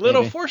think. A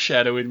little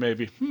foreshadowing,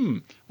 maybe.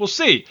 We'll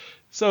see.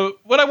 So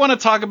what I want to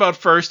talk about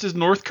first is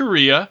North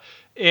Korea.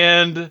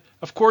 And,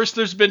 of course,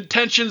 there's been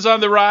tensions on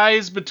the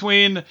rise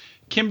between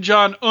Kim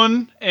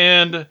Jong-un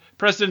and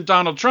President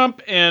Donald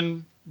Trump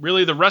and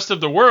really the rest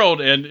of the world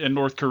and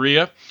North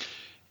Korea.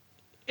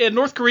 And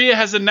North Korea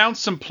has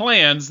announced some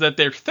plans that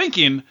they're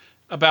thinking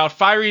about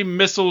firing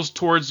missiles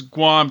towards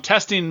Guam,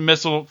 testing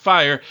missile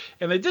fire.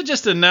 And they did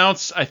just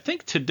announce, I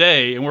think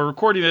today, and we're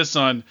recording this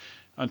on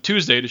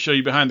Tuesday to show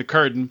you behind the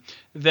curtain,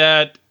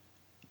 that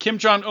Kim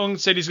Jong-un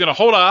said he's going to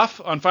hold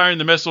off on firing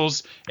the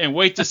missiles and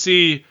wait to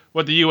see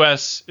what the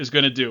U.S. is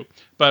going to do.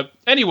 But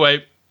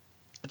anyway,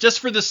 just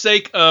for the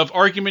sake of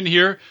argument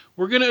here,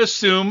 we're going to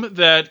assume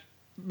that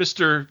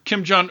Mr.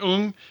 Kim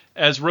Jong-un,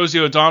 as Rosie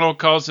O'Donnell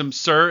calls him,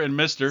 Sir and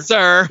Mr.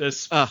 Sir.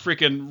 This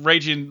freaking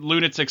raging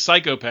lunatic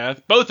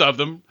psychopath. Both of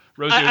them.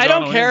 Rosie I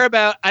O'Donnell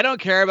don't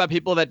care about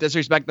people that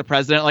disrespect the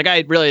president. Like,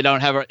 I really don't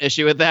have an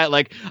issue with that.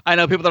 Like, I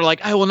know people that are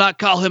like, I will not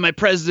call him my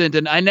president,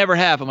 and I never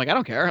have. I'm like, I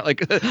don't care.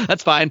 Like,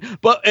 that's fine.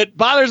 But it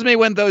bothers me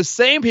when those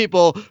same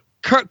people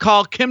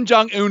call Kim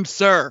Jong-un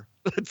Sir.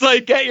 It's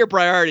like, get your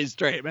priorities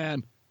straight,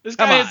 man. This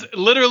guy has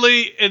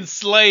literally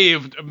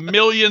enslaved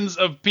millions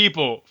of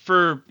people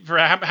for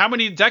how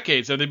many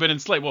decades have they been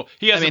enslaved? Well,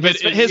 he hasn't been.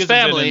 His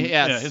family,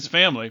 yes. Yeah, his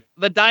family.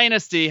 The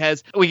dynasty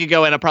has. We could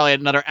go in probably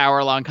another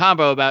hour-long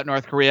combo about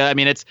North Korea. I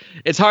mean,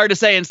 it's hard to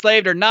say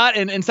enslaved or not.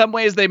 And in some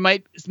ways, they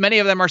might. Many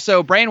of them are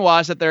so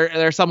brainwashed that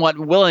they're somewhat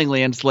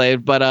willingly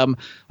enslaved. But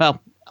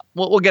well,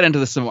 we'll get into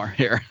this some more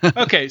here.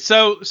 Okay,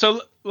 so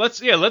let's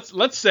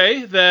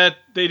say that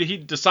he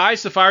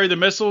decides to fire the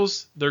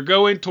missiles. They're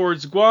going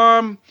towards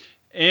Guam.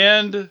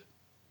 And,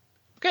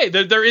 okay,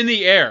 they're in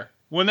the air.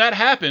 When that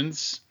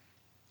happens,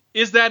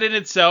 is that in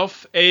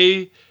itself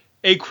a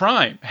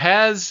crime?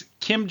 Has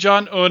Kim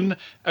Jong-un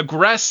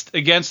aggressed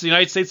against the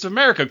United States of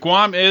America?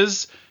 Guam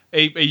is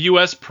a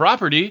U.S.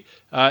 property.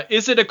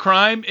 Is it a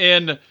crime?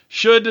 And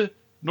should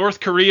North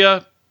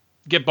Korea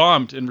get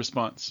bombed in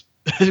response?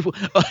 Is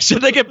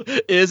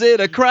it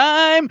a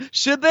crime?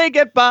 Should they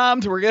get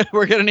bombed?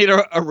 We're gonna need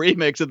a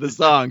remix of the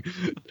song.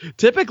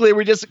 Typically,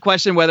 we just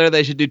question whether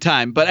they should do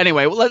time. But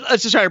anyway,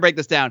 let's just try to break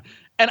this down.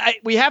 And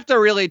we have to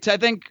really, I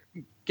think,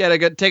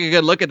 take a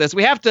good look at this.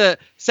 We have to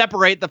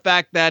separate the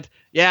fact that,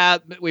 yeah,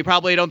 we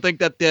probably don't think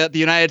that the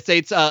United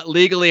States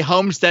legally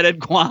homesteaded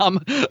Guam.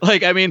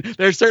 Like, I mean,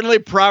 there's certainly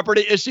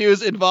property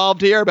issues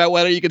involved here about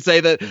whether you could say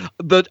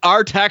that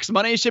our tax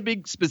money should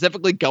be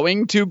specifically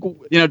going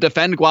to,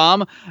 defend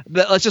Guam.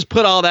 Let's just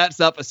put all that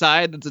stuff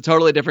aside. That's a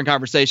totally different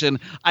conversation.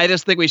 I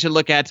just think we should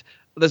look at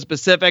the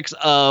specifics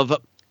of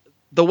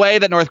the way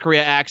that North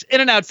Korea acts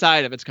in and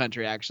outside of its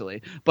country,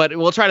 actually. But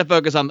we'll try to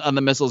focus on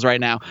the missiles right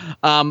now.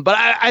 But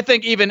I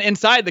think even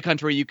inside the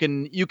country, you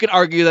can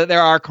argue that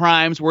there are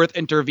crimes worth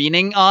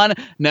intervening on.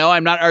 No,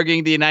 I'm not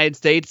arguing the United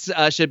States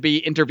should be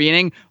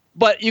intervening.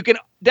 But you can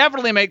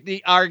definitely make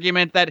the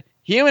argument that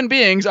human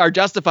beings are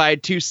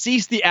justified to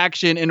cease the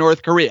action in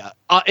North Korea,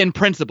 in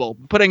principle,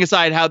 putting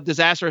aside how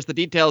disastrous the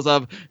details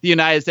of the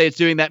United States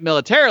doing that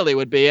militarily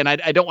would be. And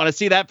I don't want to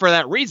see that for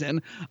that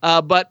reason.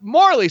 But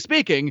morally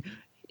speaking,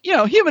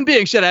 human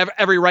beings should have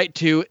every right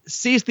to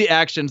cease the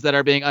actions that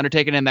are being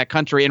undertaken in that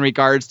country in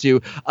regards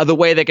to the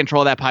way they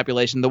control that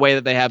population, the way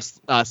that they have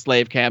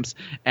slave camps,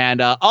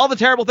 and all the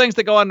terrible things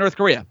that go on in North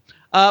Korea.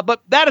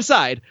 But that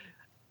aside,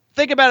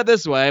 think about it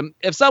this way.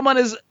 If someone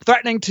is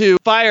threatening to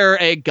fire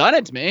a gun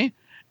at me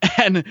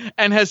and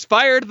has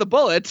fired the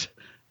bullet,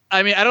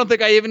 I mean, I don't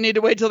think I even need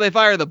to wait till they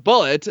fire the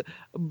bullet.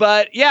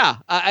 But yeah,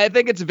 I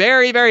think it's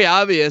very, very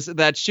obvious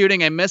that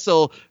shooting a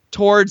missile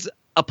towards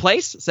a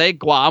place, say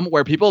Guam,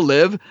 where people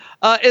live,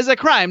 is a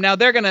crime. Now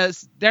they're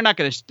not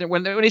gonna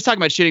when he's talking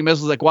about shooting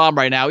missiles at Guam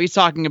right now, he's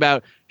talking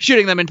about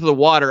shooting them into the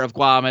water of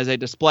Guam as a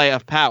display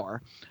of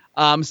power.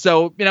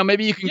 So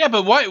maybe you can. Yeah,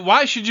 but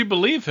why should you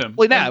believe him?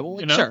 Well, yeah,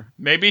 sure.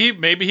 Maybe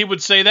he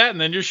would say that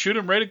and then just shoot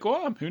him right at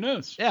Guam. Who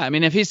knows? Yeah, I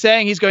mean, if he's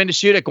saying he's going to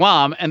shoot at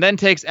Guam and then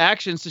takes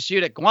actions to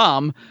shoot at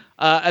Guam,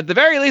 at the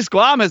very least,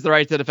 Guam has the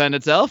right to defend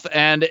itself.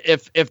 And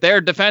if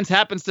their defense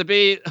happens to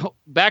be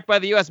backed by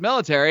the U.S.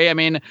 military, I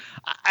mean,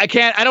 I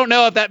don't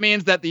know if that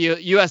means that the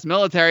U.S.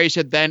 military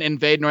should then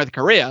invade North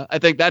Korea. I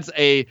think that's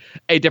a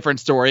different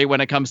story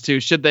when it comes to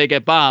should they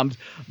get bombed.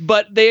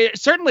 But they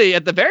certainly,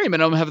 at the very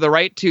minimum, have the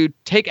right to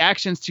take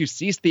actions to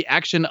cease the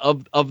action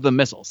of the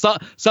missile. So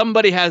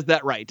somebody has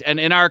that right. And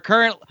in our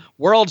current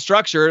world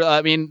structure,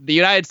 I mean, the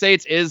United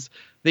States is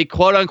the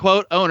quote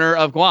unquote owner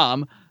of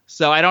Guam.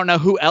 So I don't know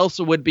who else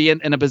would be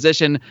in a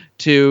position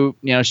to,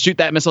 shoot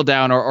that missile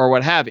down or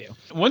what have you.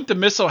 Wouldn't the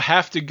missile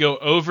have to go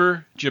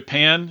over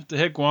Japan to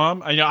hit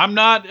Guam? I'm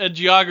not a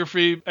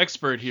geography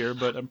expert here,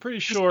 but I'm pretty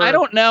sure. I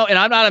don't know, and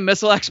I'm not a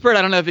missile expert.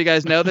 I don't know if you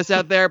guys know this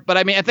out there, but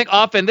I mean, I think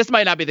often this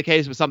might not be the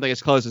case with something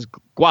as close as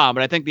Guam,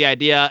 but I think the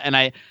idea, and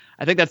I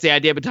think that's the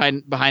idea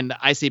behind the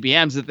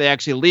ICBMs, that they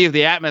actually leave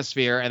the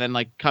atmosphere and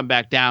then come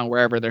back down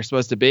wherever they're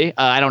supposed to be.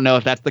 I don't know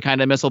if that's the kind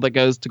of missile that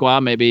goes to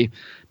Guam. Maybe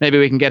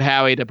we can get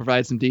Howie to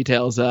provide some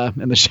details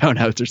in the show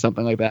notes or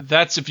something like that.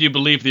 That's if you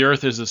believe the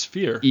Earth is a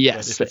sphere.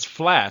 Yes. But if it's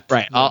flat.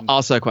 Right.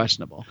 Also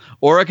questionable.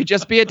 Or it could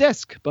just be a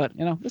disc. But,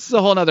 this is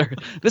a whole nother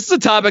 – this is a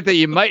topic that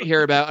you might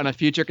hear about on a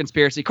future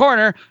Conspiracy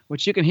Corner,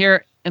 which you can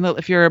hear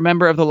if you're a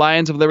member of the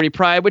Lions of Liberty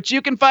Pride, which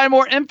you can find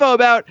more info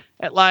about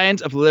at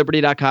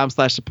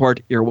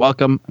lionsofliberty.com/support. You're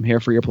welcome. I'm here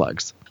for your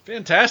plugs.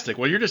 Fantastic.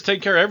 Well, you're just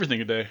taking care of everything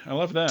today. I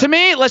love that. To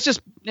me, let's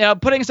just,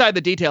 putting aside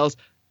the details,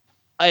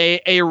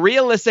 a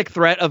realistic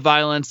threat of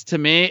violence to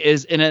me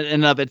is in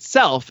and of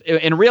itself,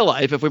 in real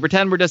life, if we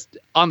pretend we're just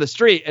on the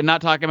street and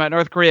not talking about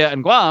North Korea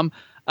and Guam,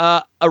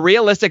 a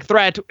realistic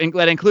threat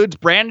that includes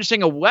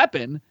brandishing a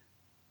weapon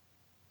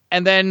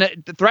and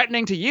then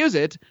threatening to use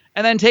it,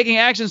 and then taking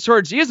actions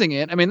towards using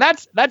it. I mean,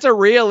 that's a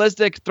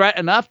realistic threat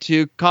enough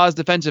to cause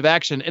defensive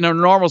action in a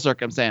normal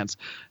circumstance.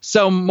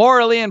 So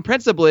morally and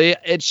principally,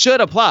 it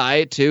should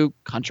apply to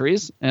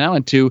countries,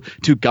 and to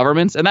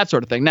governments and that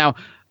sort of thing. Now,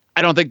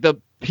 I don't think the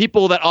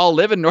people that all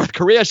live in North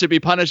Korea should be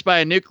punished by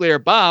a nuclear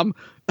bomb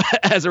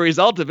as a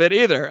result of it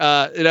either.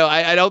 I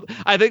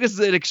think this is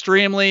an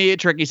extremely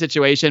tricky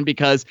situation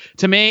because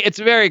to me, it's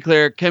very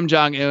clear Kim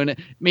Jong-un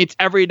meets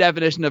every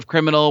definition of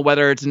criminal,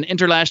 whether it's an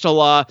international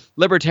law,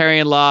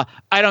 libertarian law,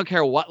 I don't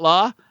care what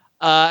law.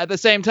 At the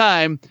same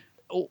time,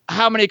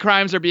 how many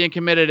crimes are being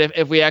committed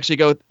if we actually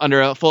go under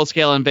a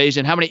full-scale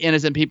invasion? How many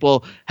innocent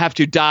people have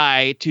to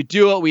die to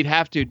do what we'd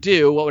have to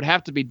do, what would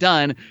have to be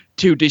done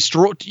to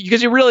destroy,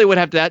 because you really would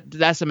have to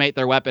decimate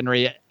their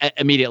weaponry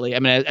immediately. I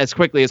mean, as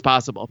quickly as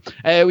possible.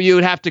 You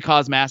would have to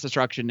cause mass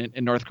destruction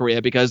in North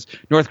Korea, because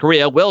North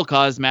Korea will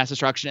cause mass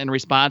destruction in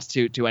response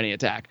to any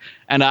attack.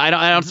 And I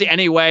don't see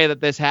any way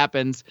that this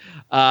happens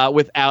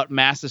without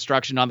mass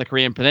destruction on the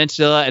Korean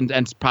Peninsula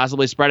and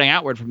possibly spreading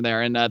outward from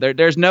there. And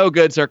there's no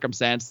good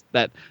circumstance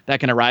that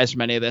can arise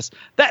from any of this.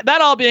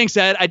 That all being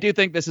said, I do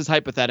think this is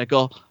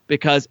hypothetical,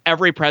 because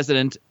every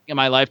president in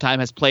my lifetime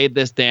has played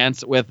this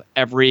dance with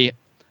every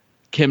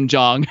Kim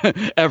Jong,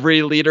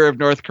 every leader of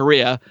North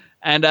Korea.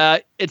 And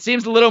it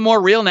seems a little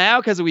more real now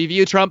because we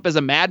view Trump as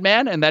a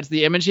madman, and that's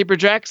the image he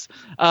projects.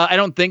 I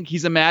don't think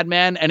he's a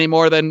madman any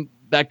more than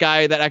that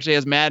guy that actually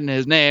has Mad in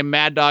his name,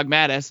 Mad Dog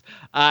Mattis.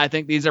 I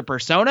think these are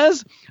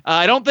personas.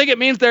 I don't think it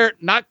means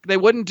they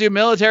wouldn't do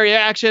military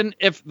action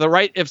if the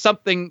right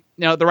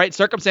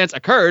circumstance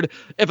occurred.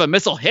 If a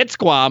missile hits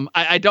Guam,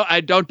 I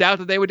don't doubt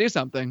that they would do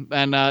something,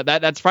 and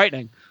that's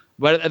frightening.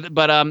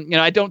 But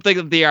I don't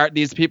think that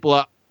these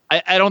people.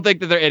 I don't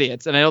think that they're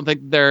idiots, and I don't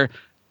think they're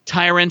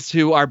tyrants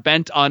who are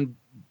bent on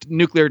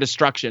nuclear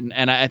destruction.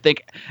 And I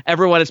think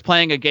everyone is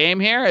playing a game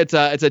here. It's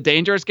a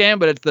dangerous game,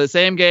 but it's the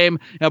same game.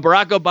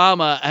 Barack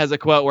Obama has a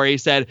quote where he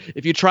said,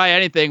 "If you try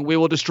anything, we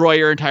will destroy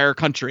your entire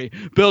country."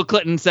 Bill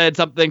Clinton said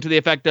something to the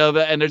effect of,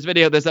 and there's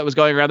video of this that was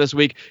going around this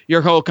week,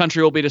 "Your whole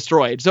country will be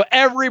destroyed." So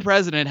every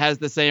president has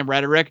the same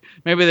rhetoric.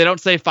 Maybe they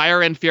don't say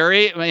fire and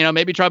fury.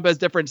 Maybe Trump has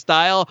different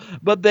style,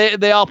 but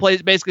they all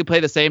basically play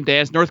the same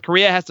dance. North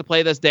Korea has to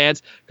play this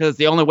dance because it's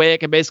the only way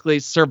it can basically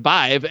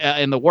survive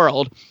in the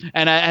world.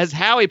 And as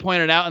Howie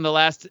pointed out in the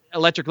last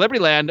Electric Liberty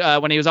Land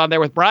when he was on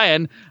there with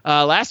Brian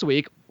last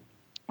week,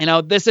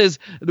 this is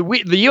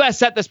the U.S.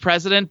 set this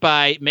precedent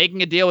by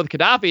making a deal with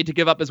Gaddafi to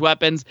give up his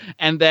weapons,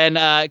 and then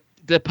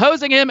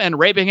deposing him and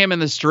raping him in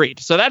the street.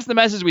 So that's the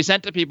message we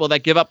sent to people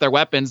that give up their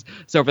weapons.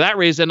 So for that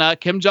reason,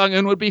 Kim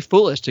Jong-un would be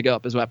foolish to give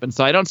up his weapons.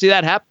 So I don't see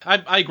that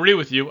happen. I agree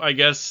with you, I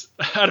guess.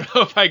 I don't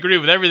know if I agree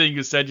with everything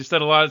you said. You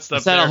said a lot of stuff.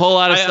 You said a whole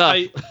lot of stuff.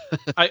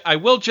 I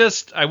will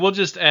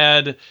just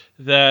add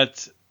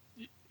that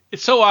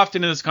it's so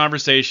often in this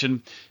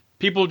conversation,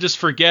 people just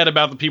forget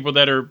about the people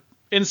that are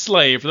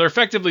enslaved. They're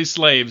effectively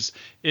slaves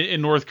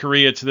in North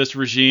Korea to this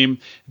regime.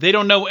 They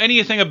don't know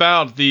anything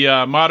about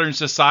the modern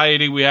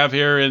society we have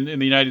here in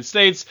the United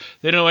States.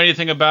 They don't know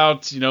anything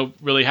about,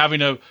 really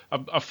having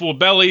a full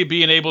belly,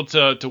 being able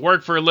to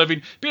work for a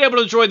living, being able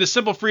to enjoy the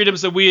simple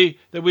freedoms that we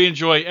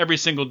enjoy every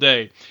single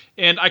day.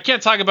 And I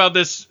can't talk about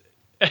this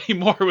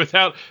anymore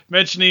without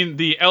mentioning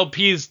the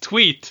LP's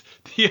tweet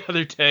the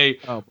other day,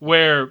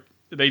 where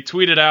they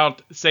tweeted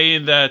out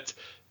saying that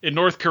in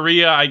North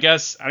Korea, I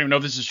guess, I don't know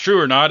if this is true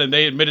or not, and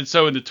they admitted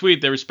so in the tweet,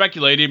 they were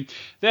speculating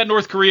that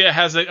North Korea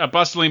has a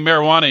bustling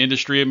marijuana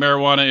industry, and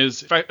marijuana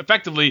is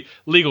effectively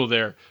legal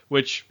there,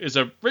 which is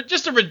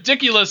just a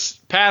ridiculous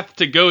path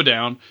to go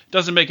down.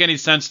 Doesn't make any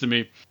sense to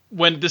me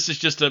when this is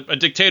just a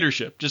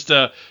dictatorship, just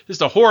a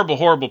horrible,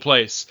 horrible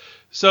place.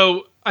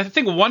 So I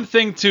think one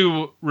thing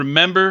to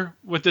remember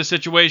with this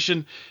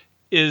situation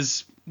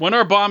is when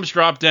our bombs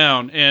drop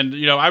down, and,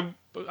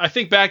 I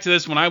think back to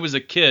this when I was a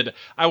kid.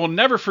 I will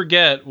never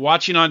forget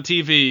watching on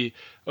TV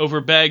over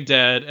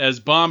Baghdad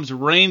as bombs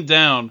rained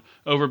down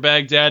over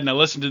Baghdad, and I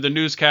listened to the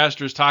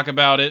newscasters talk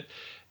about it.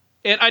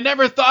 And I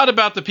never thought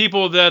about the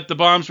people that the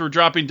bombs were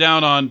dropping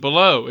down on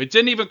below. It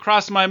didn't even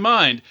cross my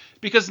mind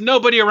because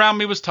nobody around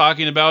me was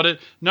talking about it.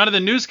 None of the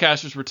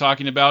newscasters were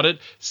talking about it.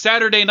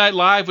 Saturday Night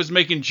Live was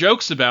making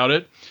jokes about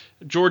it.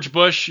 George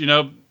Bush,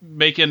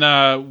 making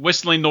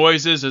whistling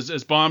noises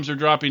as bombs are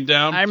dropping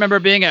down. I remember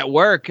being at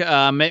work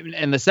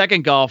in the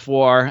second Gulf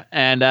War,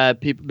 and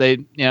people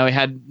we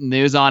had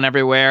news on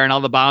everywhere, and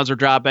all the bombs were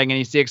dropping, and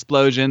you see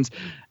explosions.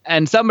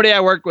 And somebody I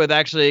worked with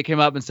actually came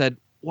up and said,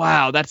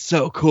 "Wow, that's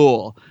so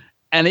cool."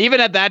 And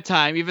even at that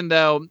time, even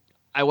though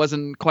I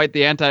wasn't quite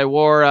the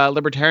anti-war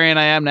libertarian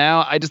I am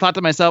now, I just thought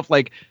to myself,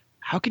 like,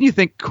 how can you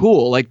think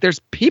cool? Like, there's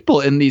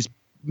people in these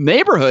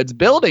neighborhoods,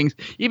 buildings,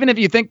 even if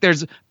you think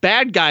there's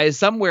bad guys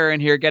somewhere in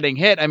here getting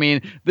hit. I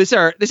mean, these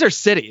are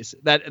cities.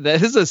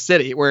 This is a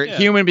city where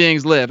human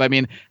beings live. I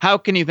mean, how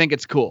can you think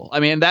it's cool?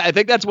 I mean, I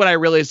think that's when I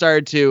really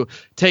started to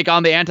take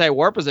on the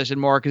anti-war position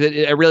more,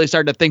 because I really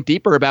started to think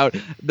deeper about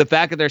the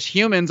fact that there's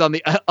humans on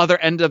the other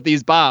end of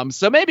these bombs.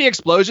 So maybe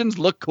explosions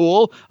look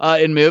cool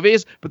in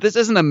movies, but this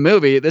isn't a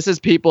movie. This is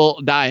people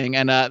dying.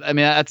 And I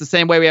mean, that's the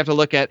same way we have to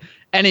look at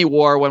any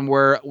war when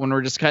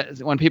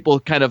people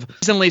kind of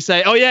recently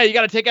say, "Oh yeah, you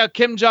got to take out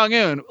Kim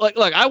Jong-un."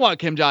 Look, I want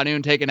Kim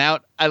Jong-un taken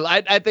out.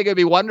 I think it'd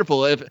be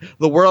wonderful if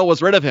the world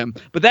was rid of him.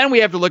 But then we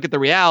have to look at the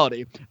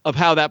reality of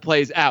how that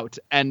plays out,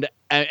 and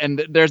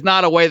there's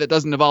not a way that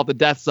doesn't involve the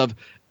deaths of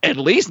at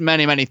least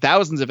many, many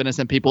thousands of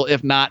innocent people,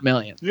 if not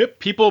millions. Yep,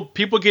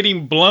 people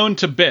getting blown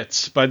to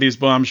bits by these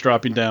bombs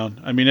dropping down.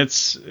 I mean,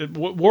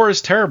 war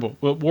is terrible.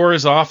 War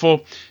is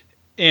awful.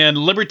 And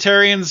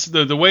libertarians,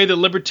 the way that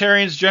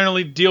libertarians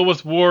generally deal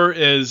with war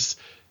is,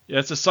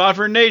 it's a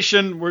sovereign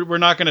nation. We're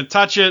not going to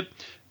touch it.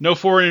 No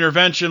foreign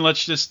intervention.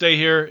 Let's just stay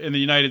here in the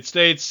United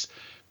States.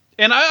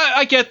 And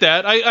I get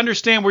that. I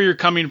understand where you're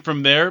coming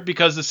from there,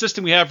 because the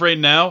system we have right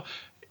now,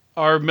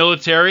 our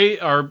military,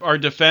 our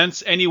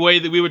defense, any way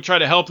that we would try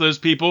to help those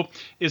people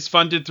is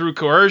funded through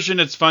coercion.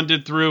 It's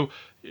funded through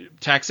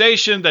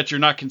taxation that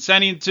you're not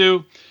consenting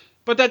to.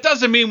 But that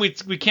doesn't mean we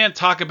can't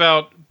talk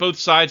about both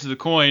sides of the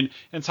coin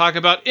and talk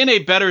about, in a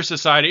better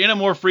society, in a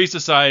more free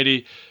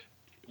society,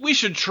 we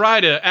should try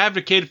to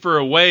advocate for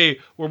a way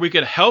where we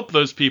could help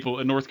those people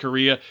in North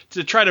Korea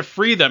to try to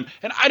free them.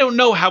 And I don't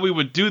know how we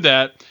would do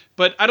that,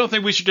 but I don't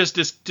think we should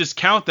just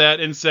discount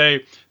that and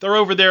say, they're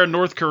over there in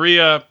North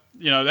Korea,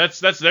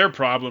 that's their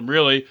problem,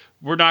 really.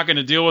 We're not going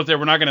to deal with it.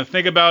 We're not going to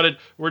think about it.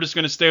 We're just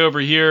going to stay over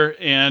here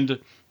and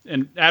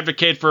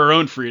advocate for our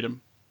own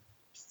freedom.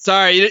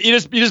 Sorry, you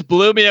just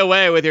blew me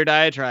away with your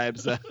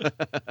diatribes.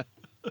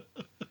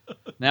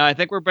 No, I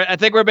think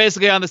we're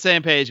basically on the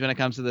same page when it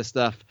comes to this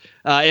stuff.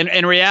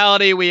 In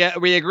reality, we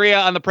agree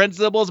on the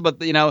principles, but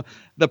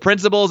the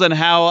principles and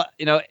how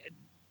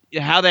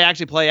they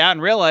actually play out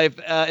in real life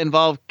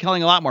involve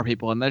killing a lot more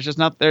people, and there's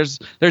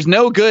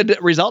no good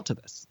result to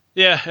this.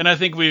 Yeah, and I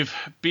think we've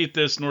beat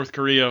this North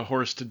Korea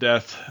horse to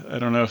death. I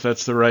don't know if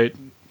that's the right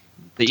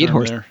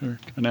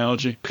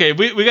analogy. Okay,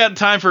 we got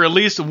time for at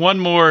least one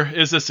more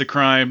Is This a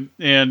Crime?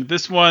 And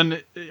this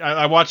one,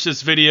 I watched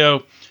this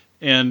video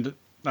and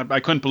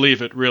I couldn't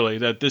believe it, really,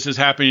 that this is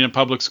happening in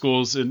public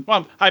schools. And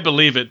well, I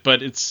believe it,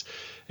 but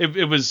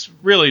it was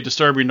really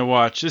disturbing to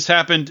watch. This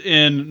happened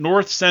in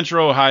north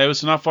central Ohio,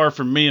 so not far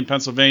from me in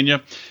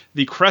Pennsylvania.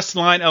 The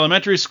Crestline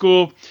Elementary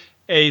School.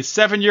 A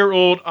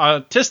 7-year-old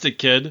autistic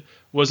kid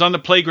was on the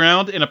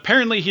playground, and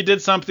apparently he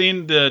did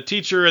something the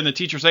teacher and the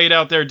teacher's aide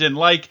out there didn't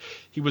like.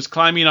 He was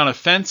climbing on a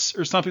fence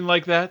or something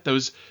like that.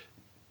 Those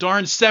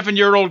darn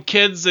 7-year-old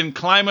kids and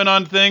climbing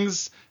on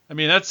things. I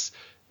mean,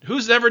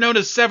 who's ever known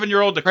a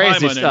 7-year-old to climb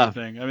on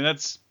anything? I mean,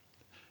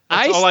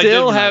 I all I did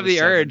still when I have was the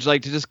 7. urge,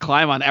 like, to just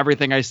climb on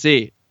everything I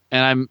see.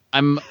 And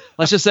I'm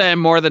let's just say I'm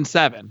more than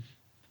 7.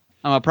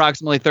 I'm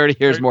approximately 30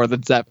 years more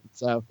than 7.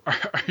 So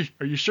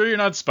Are you sure you're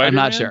not Spider-Man?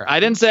 I'm not sure. I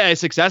didn't say I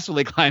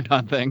successfully climbed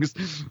on things.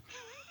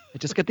 I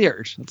just get the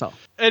urge. That's all.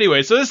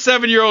 Anyway, so this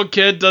 7-year-old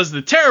kid does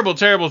the terrible,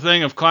 terrible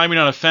thing of climbing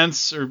on a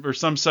fence or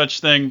some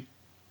such thing.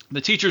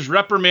 The teachers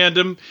reprimand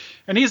him,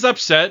 and he's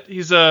upset.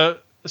 He's a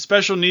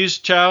special needs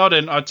child,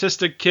 an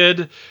autistic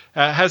kid,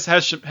 has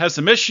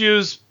some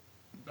issues,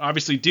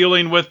 obviously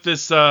dealing with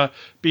this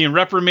being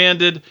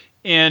reprimanded.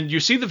 And you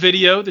see the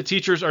video. The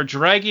teachers are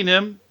dragging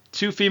him,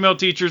 2 female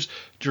teachers,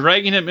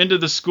 dragging him into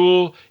the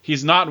school.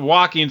 He's not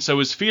walking, so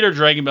his feet are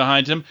dragging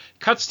behind him.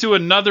 Cuts to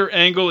another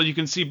angle, and you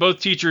can see both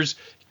teachers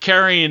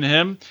carrying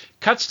him.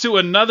 Cuts to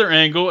another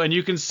angle, and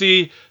you can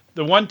see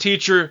the one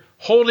teacher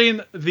holding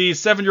the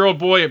 7-year-old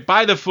boy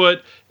by the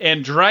foot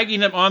and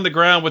dragging him on the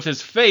ground with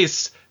his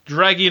face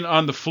dragging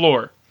on the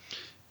floor.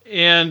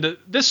 And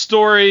this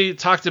story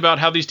talked about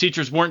how these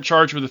teachers weren't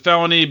charged with a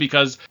felony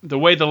because the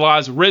way the law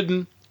is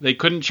written, they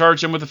couldn't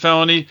charge him with a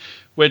felony,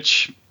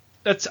 which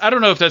I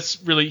don't know if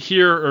that's really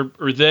here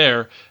or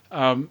there.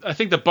 I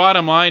think the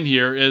bottom line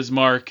here is,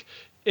 Mark,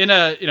 in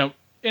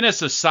a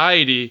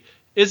society,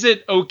 is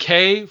it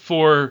okay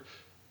for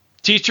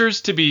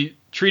teachers to be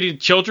treating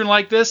children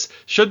like this?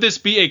 Should this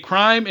be a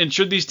crime? And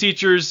should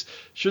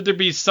there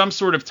be some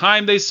sort of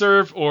time they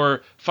serve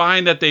or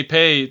fine that they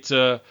pay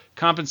to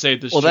compensate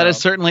this child? That is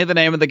certainly the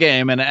name of the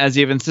game. And as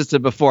you've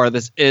insisted before,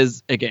 this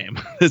is a game.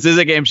 This is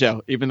a game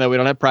show, even though we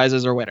don't have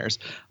prizes or winners.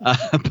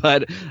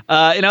 But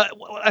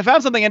I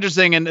found something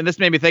interesting, and this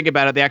made me think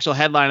about it, the actual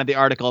headline of the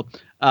article,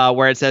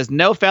 where it says,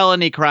 "No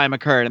felony crime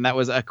occurred." And that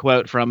was a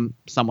quote from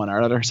someone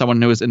or other, someone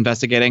who was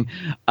investigating.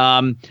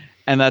 And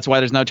that's why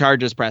there's no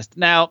charges pressed.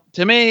 Now,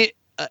 to me,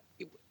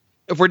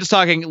 if we're just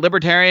talking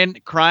libertarian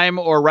crime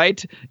or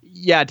right,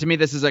 yeah, to me,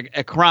 this is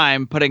a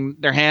crime, putting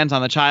their hands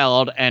on the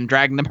child and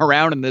dragging them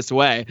around in this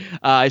way.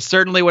 I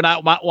certainly would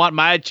not want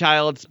my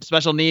child's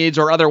special needs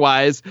or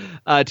otherwise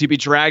to be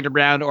dragged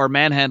around or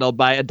manhandled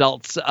by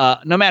adults,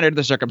 no matter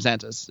the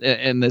circumstances,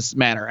 in this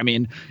manner. I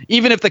mean,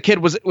 even if the kid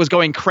was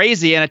going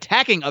crazy and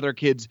attacking other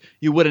kids,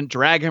 you wouldn't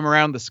drag him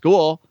around the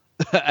school.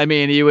 I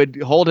mean, you would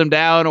hold him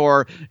down,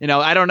 or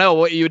I don't know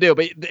what you would do,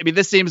 but I mean,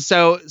 this seems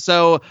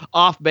so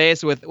off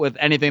base with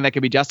anything that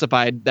could be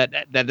justified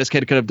that this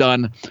kid could have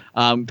done,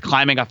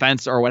 climbing a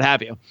fence or what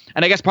have you.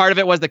 And I guess part of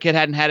it was the kid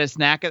hadn't had his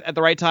snack at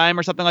the right time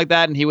or something like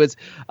that, and he was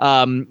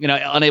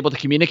unable to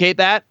communicate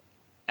that,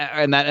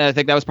 and I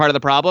think that was part of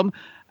the problem.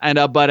 And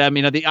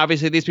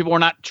obviously these people were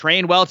not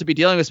trained well to be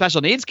dealing with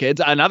special needs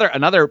kids.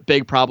 Another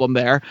big problem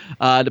there,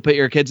 to put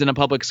your kids in a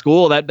public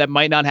school that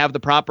might not have the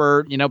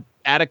proper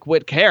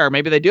adequate care.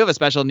 Maybe they do have a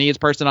special needs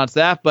person on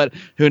staff, but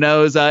who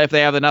knows if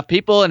they have enough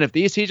people, and if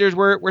these teachers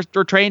were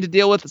trained to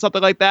deal with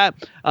something like that.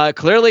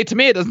 Clearly, to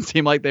me, it doesn't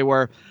seem like they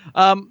were.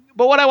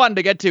 But what I wanted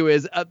to get to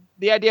is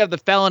the idea of the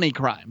felony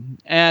crime.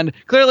 And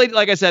clearly,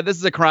 like I said, this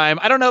is a crime.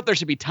 I don't know if there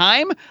should be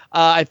time.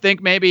 I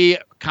think maybe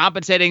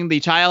compensating the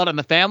child and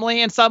the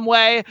family in some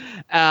way,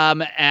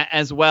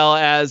 as well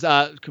as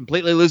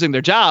completely losing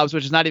their jobs,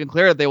 which is not even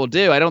clear that they will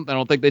do. I don't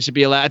think they should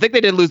be allowed. I think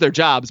they did lose their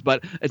jobs,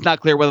 but it's not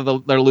clear whether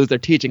they'll lose their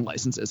teaching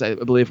licenses. I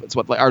believe it's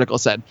what the article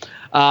said.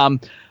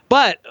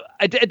 But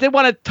I did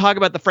want to talk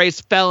about the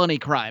phrase felony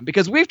crime,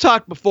 because we've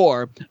talked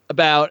before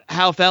about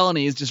how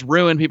felonies just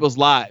ruin people's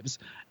lives.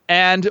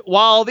 And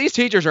while these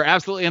teachers are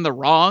absolutely in the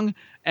wrong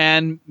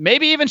and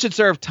maybe even should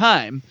serve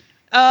time,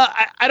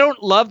 I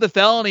don't love the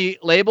felony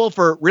label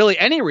for really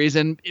any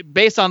reason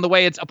based on the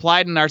way it's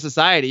applied in our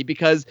society,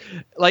 because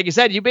like you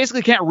said, you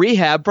basically can't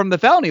rehab from the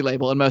felony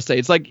label in most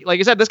states. Like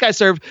you said,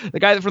 the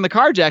guy from the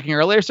carjacking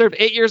earlier served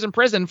 8 years in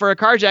prison for a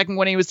carjacking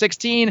when he was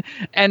 16,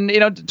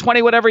 and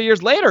 20 whatever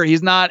years later,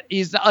 he's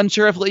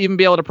unsure if he'll even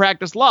be able to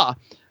practice law.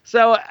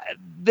 So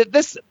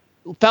this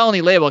felony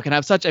label can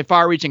have such a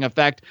far-reaching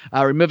effect,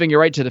 removing your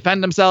right to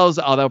defend themselves,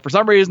 although for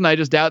some reason I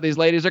just doubt these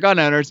ladies are gun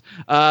owners,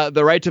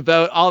 the right to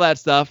vote, all that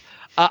stuff.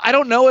 I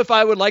don't know if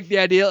I would like the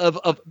idea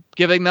of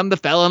giving them the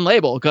felon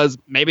label, because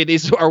maybe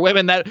these are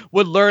women that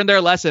would learn their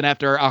lesson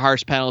after a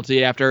harsh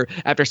penalty, after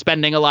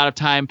spending a lot of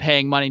time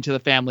paying money to the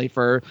family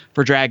for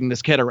dragging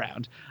this kid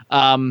around.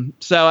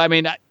 So, I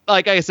mean,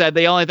 like I said,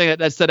 the only thing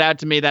that stood out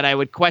to me that I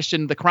would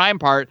question the crime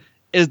part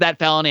is that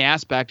felony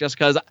aspect, just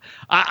because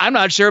I'm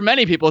not sure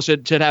many people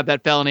should have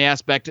that felony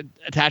aspect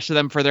attached to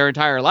them for their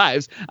entire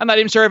lives. I'm not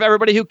even sure if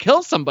everybody who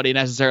kills somebody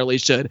necessarily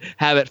should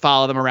have it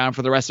follow them around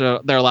for the rest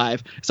of their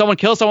life. If someone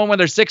kills someone when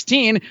they're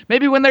 16,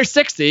 maybe when they're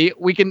 60,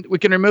 we can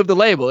remove the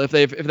label if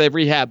they've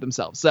rehabbed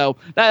themselves. So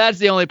that's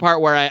the only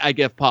part where I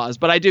give pause.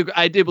 But I do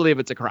believe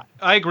it's a crime.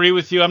 I agree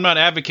with you. I'm not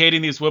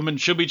advocating these women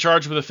should be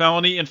charged with a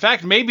felony. In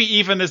fact, maybe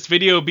even this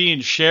video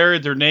being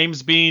shared, their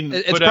names being put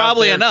out there, it's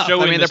probably enough.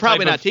 I mean, they're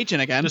probably not teaching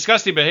again.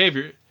 Disgusting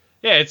behavior.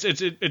 Yeah,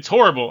 it's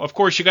horrible. Of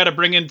course, you got to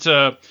bring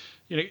into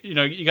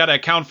you got to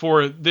account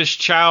for this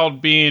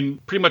child being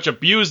pretty much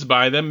abused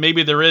by them.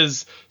 Maybe there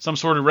is some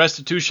sort of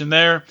restitution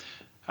there.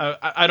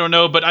 I don't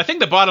know, but I think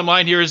the bottom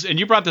line here is, and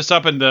you brought this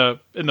up in the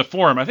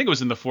forum. I think it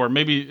was in the forum,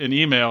 maybe an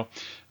email.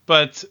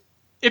 But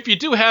if you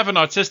do have an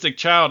autistic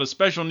child, a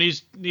special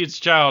needs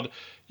child,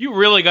 you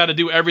really got to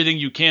do everything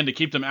you can to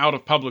keep them out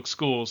of public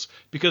schools,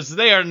 because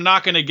they are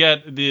not going to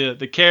get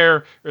the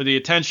care or the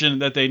attention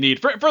that they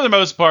need. For the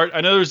most part,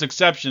 I know there's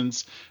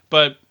exceptions,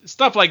 but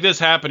stuff like this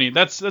happening,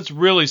 that's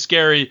really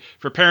scary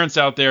for parents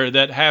out there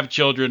that have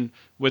children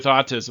with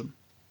autism.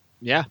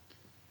 Yeah,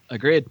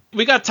 agreed.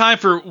 We got time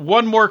for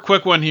one more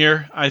quick one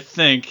here, I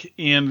think,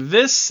 and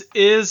this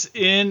is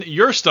in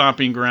your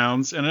stomping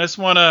grounds, and I just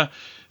want to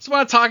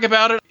talk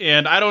about it.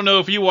 And I don't know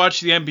if you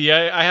watch the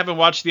NBA. I haven't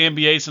watched the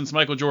NBA since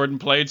Michael Jordan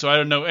played, so I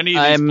don't know any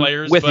of these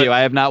players. I'm with you.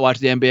 I have not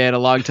watched the NBA in a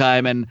long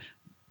time. And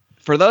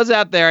for those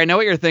out there, I know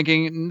what you're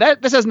thinking.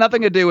 This has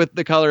nothing to do with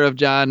the color of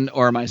John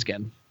or my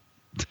skin.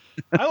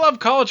 I love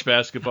college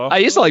basketball. I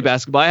used to like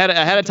basketball. I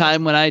had a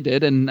time when I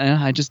did, and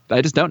I just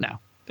don't now.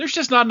 There's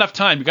just not enough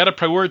time. You got to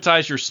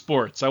prioritize your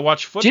sports. I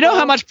watch football. Do you know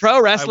how much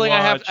pro wrestling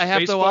I have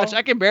baseball. to watch?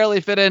 I can barely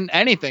fit in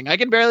anything. I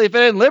can barely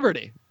fit in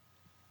Liberty,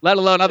 let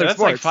alone other That's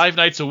sports. like 5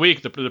 nights a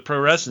week, the pro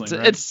wrestling,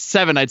 right? It's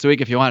 7 nights a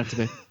week if you want it to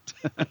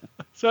be.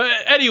 So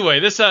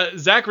anyway, this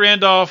Zach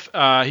Randolph,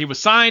 he was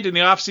signed in the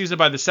offseason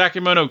by the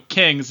Sacramento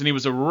Kings, and he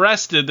was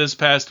arrested this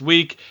past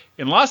week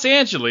in Los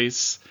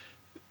Angeles,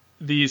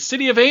 the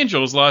City of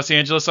Angels, Los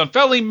Angeles, on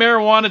felony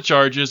marijuana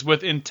charges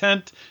with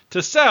intent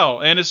to sell.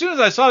 And as soon as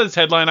I saw this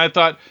headline, I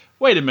thought,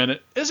 wait a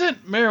minute,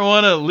 isn't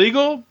marijuana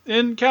legal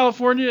in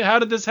California? How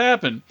did this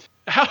happen?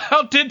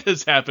 How did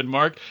this happen,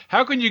 Mark?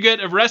 How can you get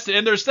arrested?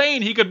 And they're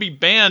saying he could be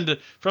banned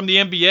from the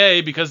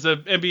NBA because the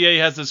NBA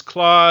has this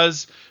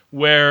clause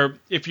where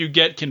if you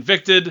get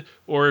convicted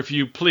or if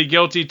you plead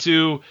guilty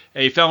to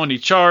a felony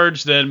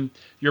charge, then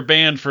you're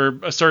banned for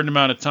a certain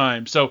amount of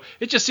time. So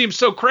it just seems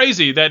so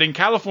crazy that in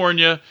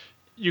California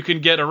you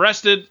can get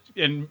arrested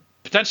and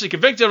potentially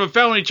convicted of a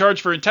felony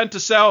charge for intent to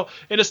sell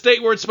in a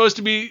state where it's supposed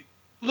to be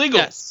legal.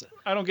 Yes.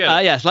 I don't get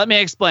it. Yes, let me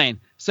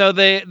explain. So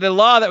the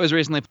law that was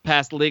recently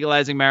passed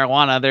legalizing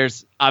marijuana,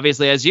 there's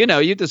obviously, as you know,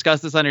 you've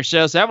discussed this on your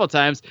show several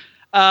times.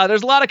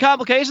 There's a lot of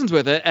complications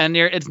with it, and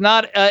it's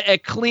not a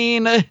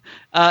clean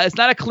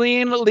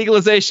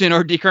legalization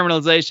or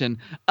decriminalization.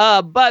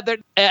 But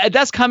it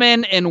does come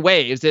in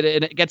waves.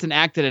 It gets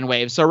enacted in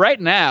waves. So right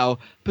now,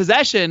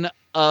 possession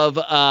of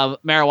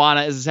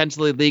marijuana is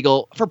essentially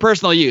legal for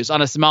personal use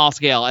on a small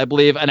scale. I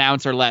believe an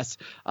ounce or less.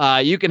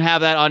 You can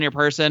have that on your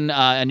person,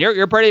 and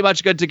you're pretty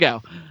much good to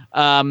go.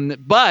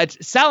 But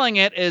selling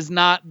it is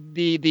not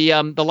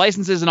the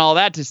licenses and all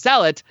that to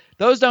sell it.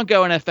 Those don't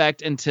go in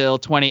effect until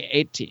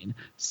 2018.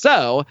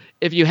 So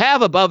if you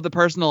have above the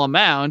personal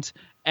amount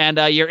and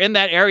you're in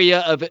that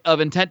area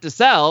of intent to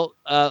sell,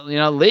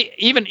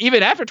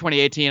 even after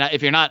 2018,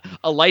 if you're not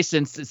a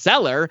licensed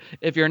seller,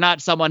 if you're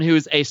not someone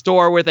who's a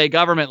store with a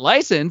government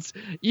license,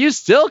 you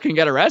still can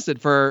get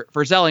arrested for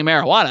selling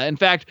marijuana. In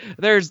fact,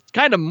 there's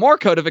kind of more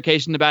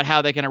codification about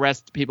how they can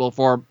arrest people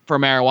for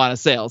marijuana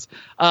sales.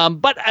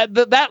 But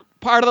that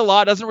part of the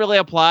law doesn't really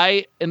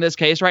apply in this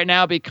case right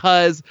now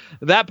because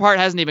that part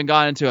hasn't even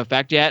gone into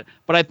effect yet.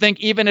 But I think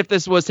even if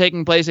this was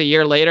taking place a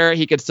year later,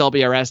 he could still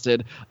be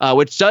arrested,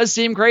 which does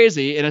seem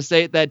crazy in a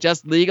state that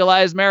just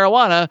legalized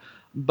marijuana.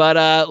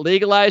 But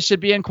legalized should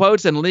be in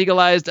quotes, and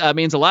legalized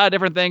means a lot of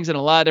different things in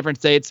a lot of different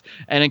states.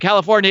 And in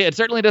California, it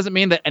certainly doesn't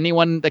mean that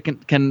anyone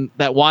that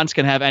that wants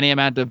can have any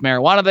amount of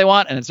marijuana they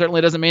want, and it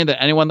certainly doesn't mean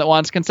that anyone that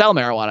wants can sell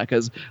marijuana,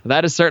 because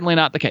that is certainly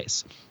not the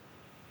case.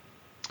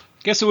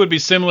 I guess it would be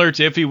similar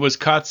to if he was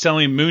caught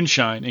selling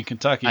moonshine in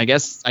Kentucky. I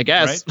guess.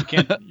 Right? You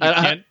can't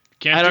I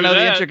don't know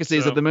the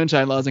intricacies of the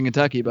moonshine laws in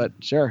Kentucky, but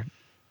sure.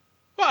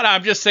 Well,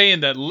 I'm just saying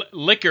that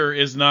liquor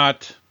is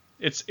not.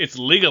 It's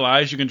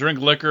legalized. You can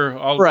drink liquor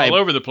all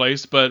over the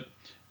place, but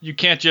you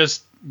can't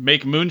just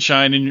make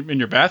moonshine in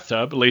your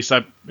bathtub. At least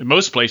in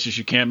most places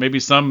you can't. Maybe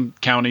some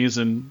counties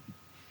and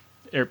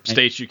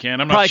states you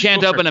can. I'm not probably sure,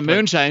 can't open a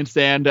moonshine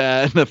stand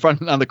in the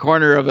front on the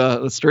corner of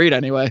a street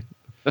anyway.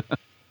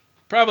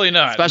 Probably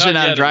not. Especially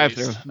not a yet,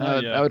 drive-through.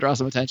 That would draw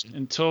some attention.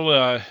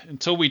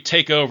 Until we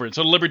take over.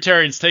 Until the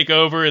libertarians take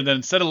over, and then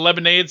instead of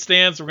lemonade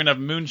stands, we're going to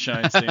have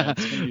moonshine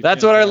stands.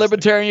 That's what our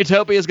libertarian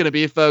utopia is going to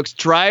be, folks.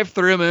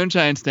 Drive-through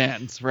moonshine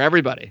stands for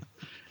everybody.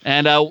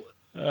 And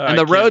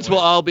the roads will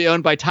all be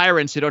owned by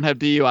tyrants who don't have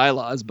DUI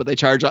laws, but they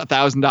charge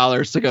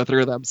 $1,000 to go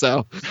through them.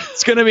 So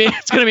it's going to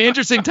be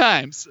interesting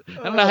times. I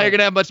don't know how you're going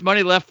to have much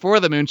money left for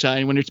the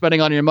moonshine when you're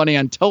spending all your money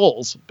on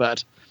tolls,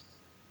 but...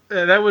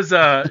 that was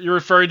you're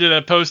referring to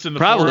that post in the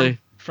forum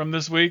from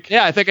this week?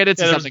 Yeah, I think I did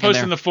see something there was a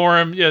post in the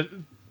forum,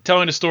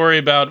 telling a story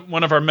about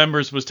one of our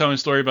members was telling a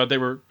story about they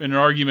were in an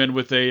argument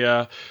with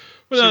another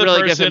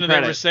person, and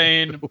they were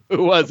saying,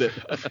 who was it?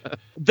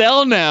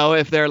 They'll know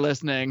if they're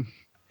listening.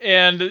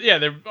 And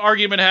the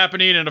argument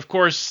happening, and of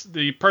course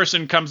the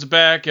person comes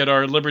back at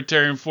our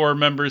Libertarian Forum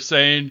members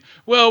saying,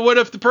 well, what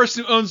if the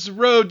person who owns the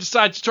road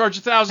decides to charge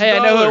 $1,000? Hey,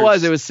 I know who it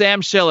was. It was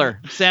Sam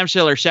Schiller. Sam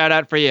Schiller, shout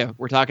out for you.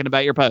 We're talking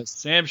about your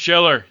post. Sam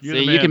Schiller.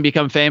 You can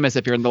become famous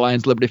if you're in the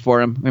Lions Liberty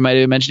Forum. We might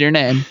even mention your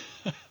name.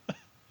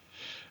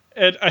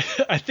 And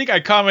I think I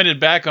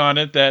commented back on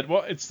it that,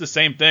 well, it's the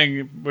same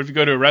thing. What if you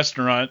go to a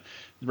restaurant,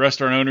 the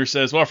restaurant owner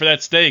says, well, for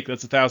that steak,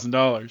 that's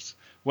 $1,000.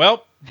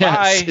 Well, Yeah,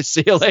 Bye.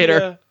 see you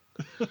later.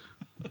 Ya.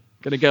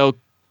 Gonna go.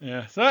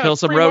 Yeah, so Kill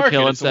some free roadkill market,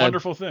 It's instead. a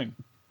wonderful thing.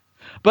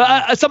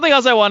 But something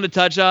else I wanted to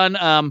touch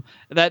on,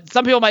 that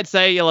some people might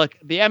say, look,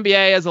 the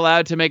NBA is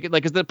allowed to make it,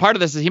 like, because the part of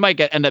this is he might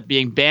end up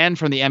being banned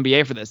from the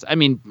NBA for this. I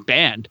mean,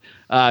 banned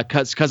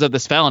because of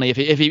this felony.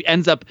 If he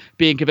ends up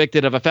being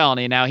convicted of a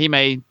felony, now he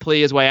may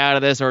plea his way out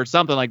of this or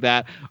something like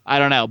that. I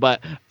don't know.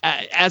 But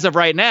as of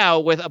right now,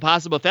 with a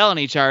possible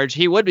felony charge,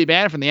 he would be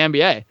banned from the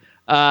NBA.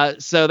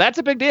 So that's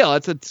a big deal.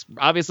 It's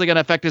obviously going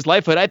to affect his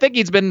livelihood. I think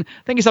he's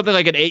something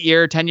like an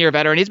 8-year, 10-year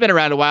veteran. He's been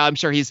around a while. I'm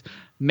sure he's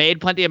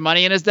made plenty of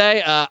money in his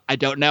day. I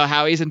don't know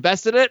how he's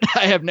invested it.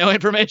 I have no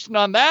information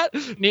on that.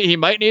 He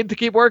might need to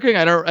keep working.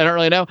 I don't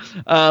really know.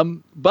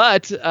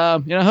 But who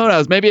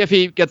knows? Maybe if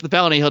he gets the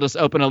felony, he'll just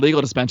open a legal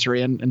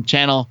dispensary and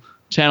channel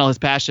his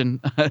passion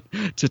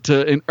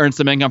to earn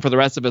some income for the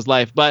rest of his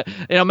life. But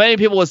many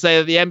people will say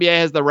that the NBA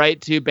has the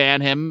right to ban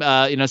him,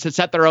 to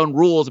set their own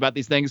rules about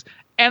these things,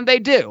 and they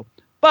do.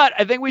 But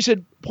I think we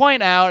should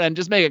point out and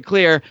just make it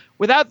clear,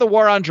 without the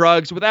war on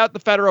drugs, without the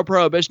federal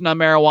prohibition on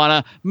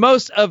marijuana,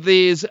 most of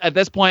these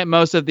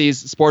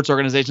sports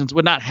organizations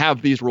would not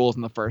have these rules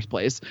in the first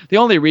place. The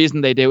only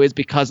reason they do is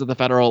because of the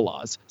federal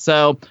laws.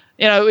 So,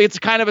 it's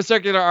kind of a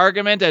circular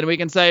argument, and we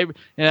can say,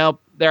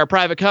 they're a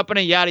private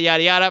company, yada,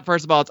 yada, yada.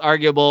 First of all, it's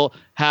arguable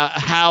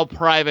how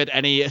private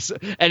any of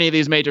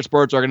these major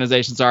sports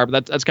organizations are,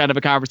 but that's kind of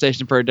a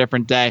conversation for a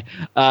different day.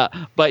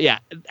 But yeah,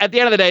 at the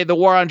end of the day, the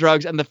war on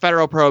drugs and the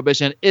federal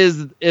prohibition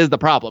is the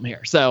problem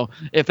here. So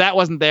if that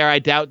wasn't there, I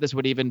doubt this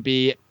would even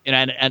be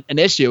an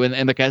issue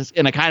in a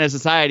kind of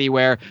society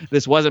where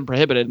this wasn't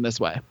prohibited in this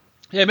way.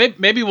 Yeah,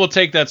 maybe we'll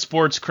take that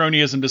sports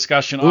cronyism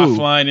discussion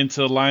offline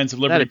into the Lions of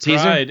Liberty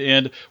Pride.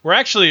 And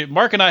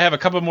Mark and I have a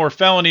couple more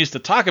felonies to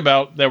talk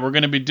about that we're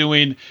going to be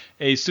doing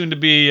a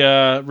soon-to-be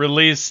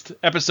released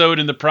episode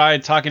in the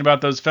Pride talking about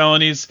those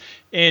felonies.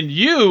 And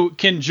you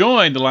can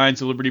join the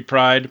Lions of Liberty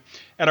Pride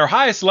at our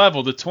highest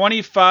level, the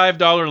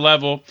 $25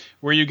 level,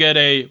 where you get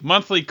a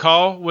monthly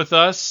call with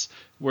us,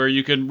 where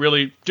you can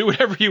really do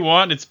whatever you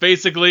want. It's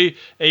basically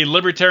a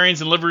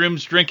libertarians in living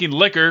rooms drinking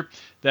liquor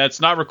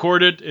that's not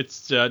recorded.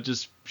 It's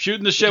just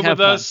shooting the shit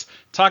with us,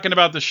 talking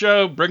about the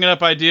show, bringing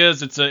up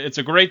ideas. It's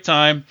a great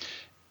time.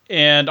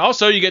 And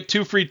also, you get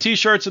 2 free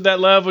T-shirts at that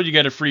level. You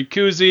get a free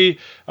koozie.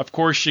 Of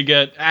course, you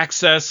get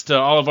access to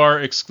all of our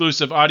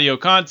exclusive audio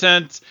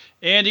content,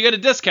 and you get a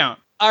discount.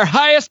 Our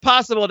highest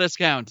possible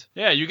discount.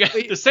 Yeah, you get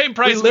the same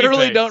price. We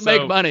literally pay, don't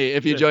make money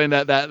if you join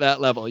that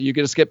level. You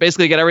can just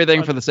basically get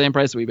everything for the same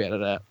price we made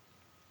it at.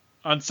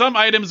 On some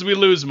items, we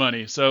lose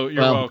money, so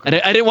you're welcome.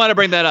 I didn't want to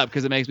bring that up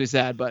because it makes me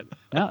sad, but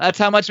that's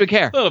how much we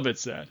care. A little bit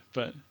sad,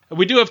 but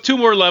we do have 2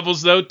 more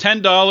levels, though.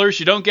 $10.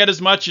 You don't get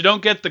as much. You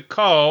don't get the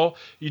call.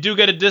 You do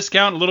get a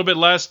discount, a little bit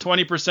less,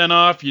 20%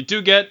 off. You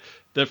do get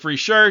the free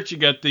shirt. You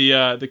get the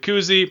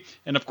koozie,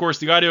 and, of course,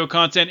 the audio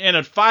content. And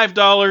at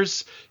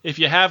 $5, if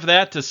you have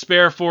that to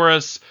spare for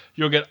us,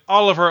 you'll get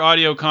all of our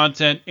audio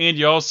content, and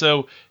you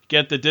also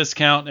get the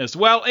discount as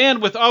well.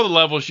 And with all the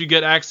levels, you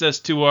get access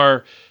to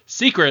our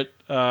secret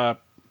Pride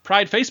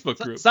Facebook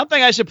group.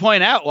 Something I should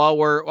point out while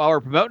we're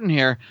promoting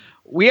here,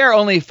 we are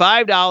only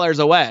 $5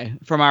 away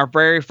from our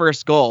very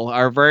first goal.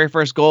 Our very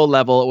first goal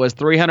level was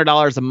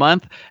 $300 a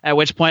month, at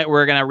which point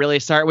we're going to really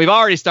start. We've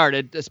already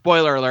started,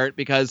 spoiler alert,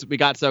 because we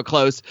got so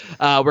close.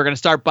 We're going to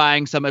start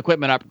buying some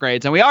equipment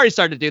upgrades, and we already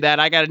started to do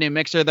that. I got a new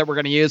mixer that we're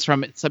going to use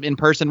from some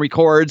in-person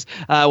records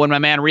when my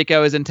man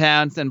Rico is in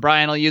town, and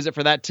Brian will use it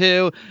for that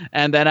too.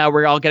 And then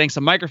we're all getting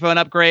some microphone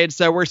upgrades.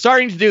 So we're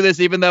starting to do this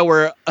even though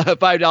we're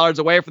 $5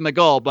 away from the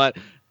goal, but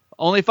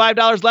only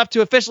 $5 left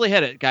to officially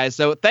hit it, guys.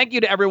 So thank you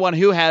to everyone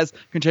who has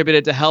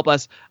contributed to help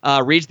us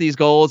reach these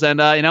goals.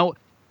 And,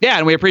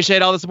 and we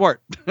appreciate all the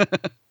support.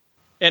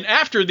 And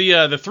after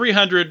the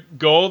 300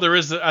 goal, there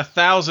is a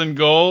 1,000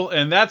 goal.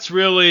 And that's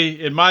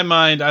really, in my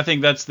mind, I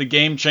think that's the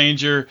game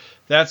changer.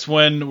 That's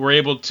when we're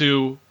able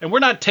to, and we're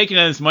not taking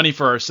this money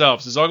for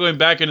ourselves. It's all going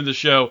back into the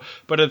show.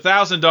 But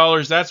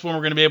 $1,000, that's when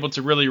we're going to be able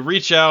to really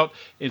reach out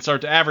and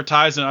start to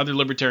advertise on other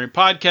libertarian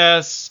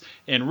podcasts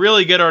and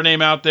really get our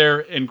name out there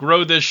and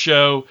grow this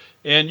show.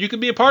 And you can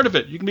be a part of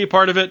it. You can be a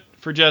part of it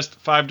for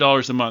just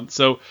 $5 a month.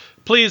 So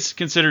please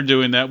consider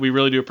doing that. We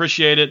really do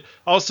appreciate it.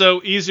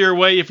 Also, easier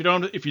way, if you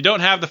don't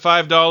have the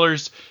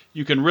 $5,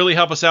 you can really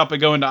help us out by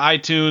going to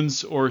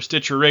iTunes or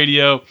Stitcher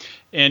Radio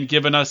and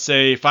giving us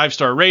a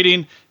 5-star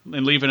rating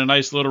and leaving a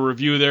nice little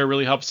review there.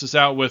 Really helps us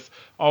out with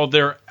all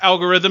their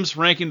algorithms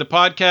ranking the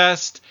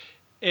podcast.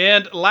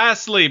 And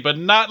lastly, but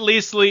not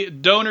leastly,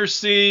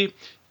 DonorSee.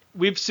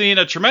 We've seen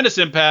a tremendous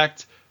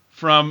impact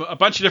from a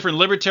bunch of different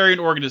libertarian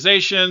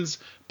organizations,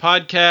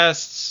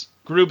 podcasts,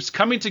 groups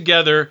coming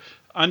together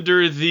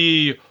under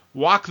the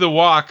Walk the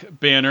Walk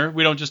banner.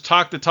 We don't just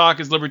talk the talk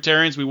as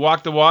libertarians, we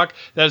walk the walk.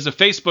 That is a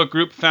Facebook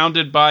group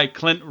founded by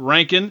Clint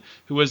Rankin,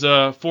 who is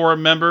a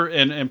forum member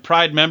and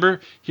Pride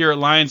member here at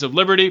Lions of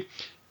Liberty.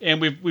 And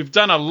we've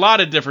done a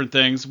lot of different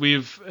things.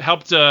 We've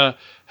helped a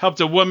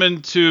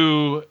woman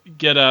to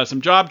get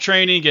some job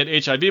training,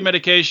 get HIV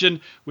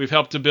medication. We've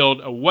helped to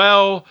build a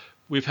well.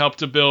 We've helped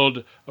to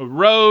build a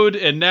road.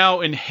 And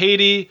now in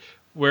Haiti,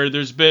 where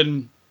there's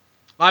been,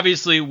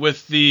 obviously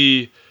with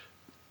the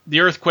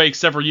earthquake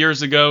several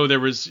years ago, there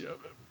was a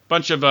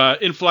bunch of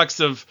influx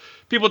of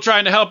people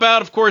trying to help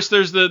out. Of course,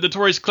 there's the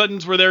Tories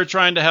Clintons were there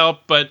trying to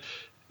help, but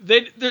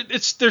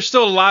there's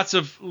still lots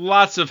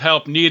of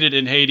help needed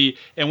in Haiti.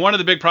 And one of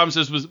the big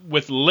problems was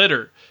with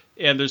litter.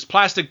 And there's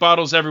plastic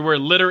bottles everywhere,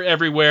 litter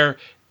everywhere.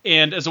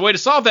 And as a way to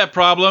solve that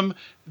problem,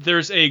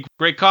 there's a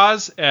great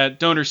cause at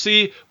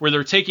DonorSee where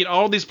they're taking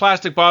all these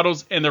plastic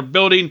bottles and they're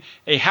building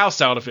a house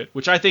out of it,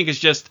 which I think is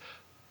just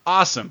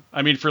awesome.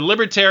 I mean, for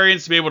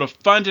libertarians to be able to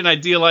fund an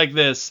idea like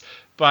this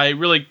by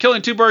really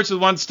killing two birds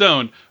with one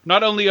stone,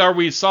 not only are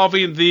we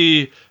solving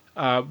the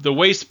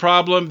waste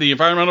problem, the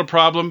environmental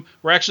problem,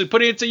 we're actually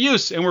putting it to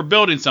use and we're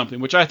building something,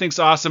 which I think is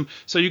awesome.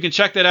 So you can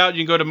check that out.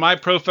 You can go to my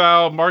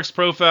profile, Mark's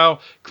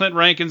profile, Clint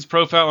Rankin's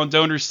profile on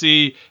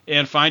DonorSee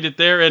and find it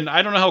there. And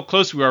I don't know how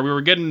close we are. We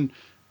were getting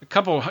a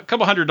couple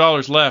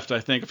 $100 left, I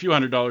think, a few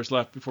 $100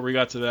 left before we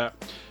got to that.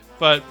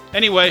 But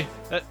anyway,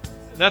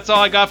 that's all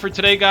I got for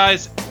today,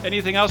 guys.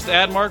 Anything else to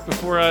add, Mark,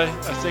 before I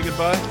say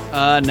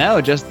goodbye?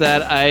 No, just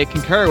that I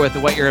concur with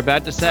what you're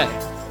about to say.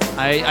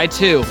 I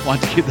too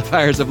want to keep the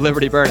fires of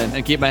liberty burning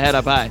and keep my head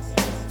up high.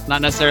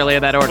 Not necessarily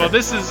in that order. Well,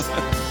 this is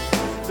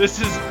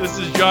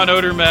John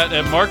Odermatt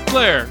and Mark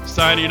Claire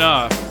signing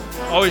off.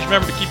 Always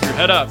remember to keep your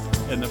head up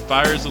and the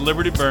fires of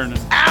liberty burning.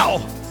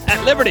 Ow!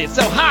 At liberty, it's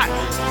so hot!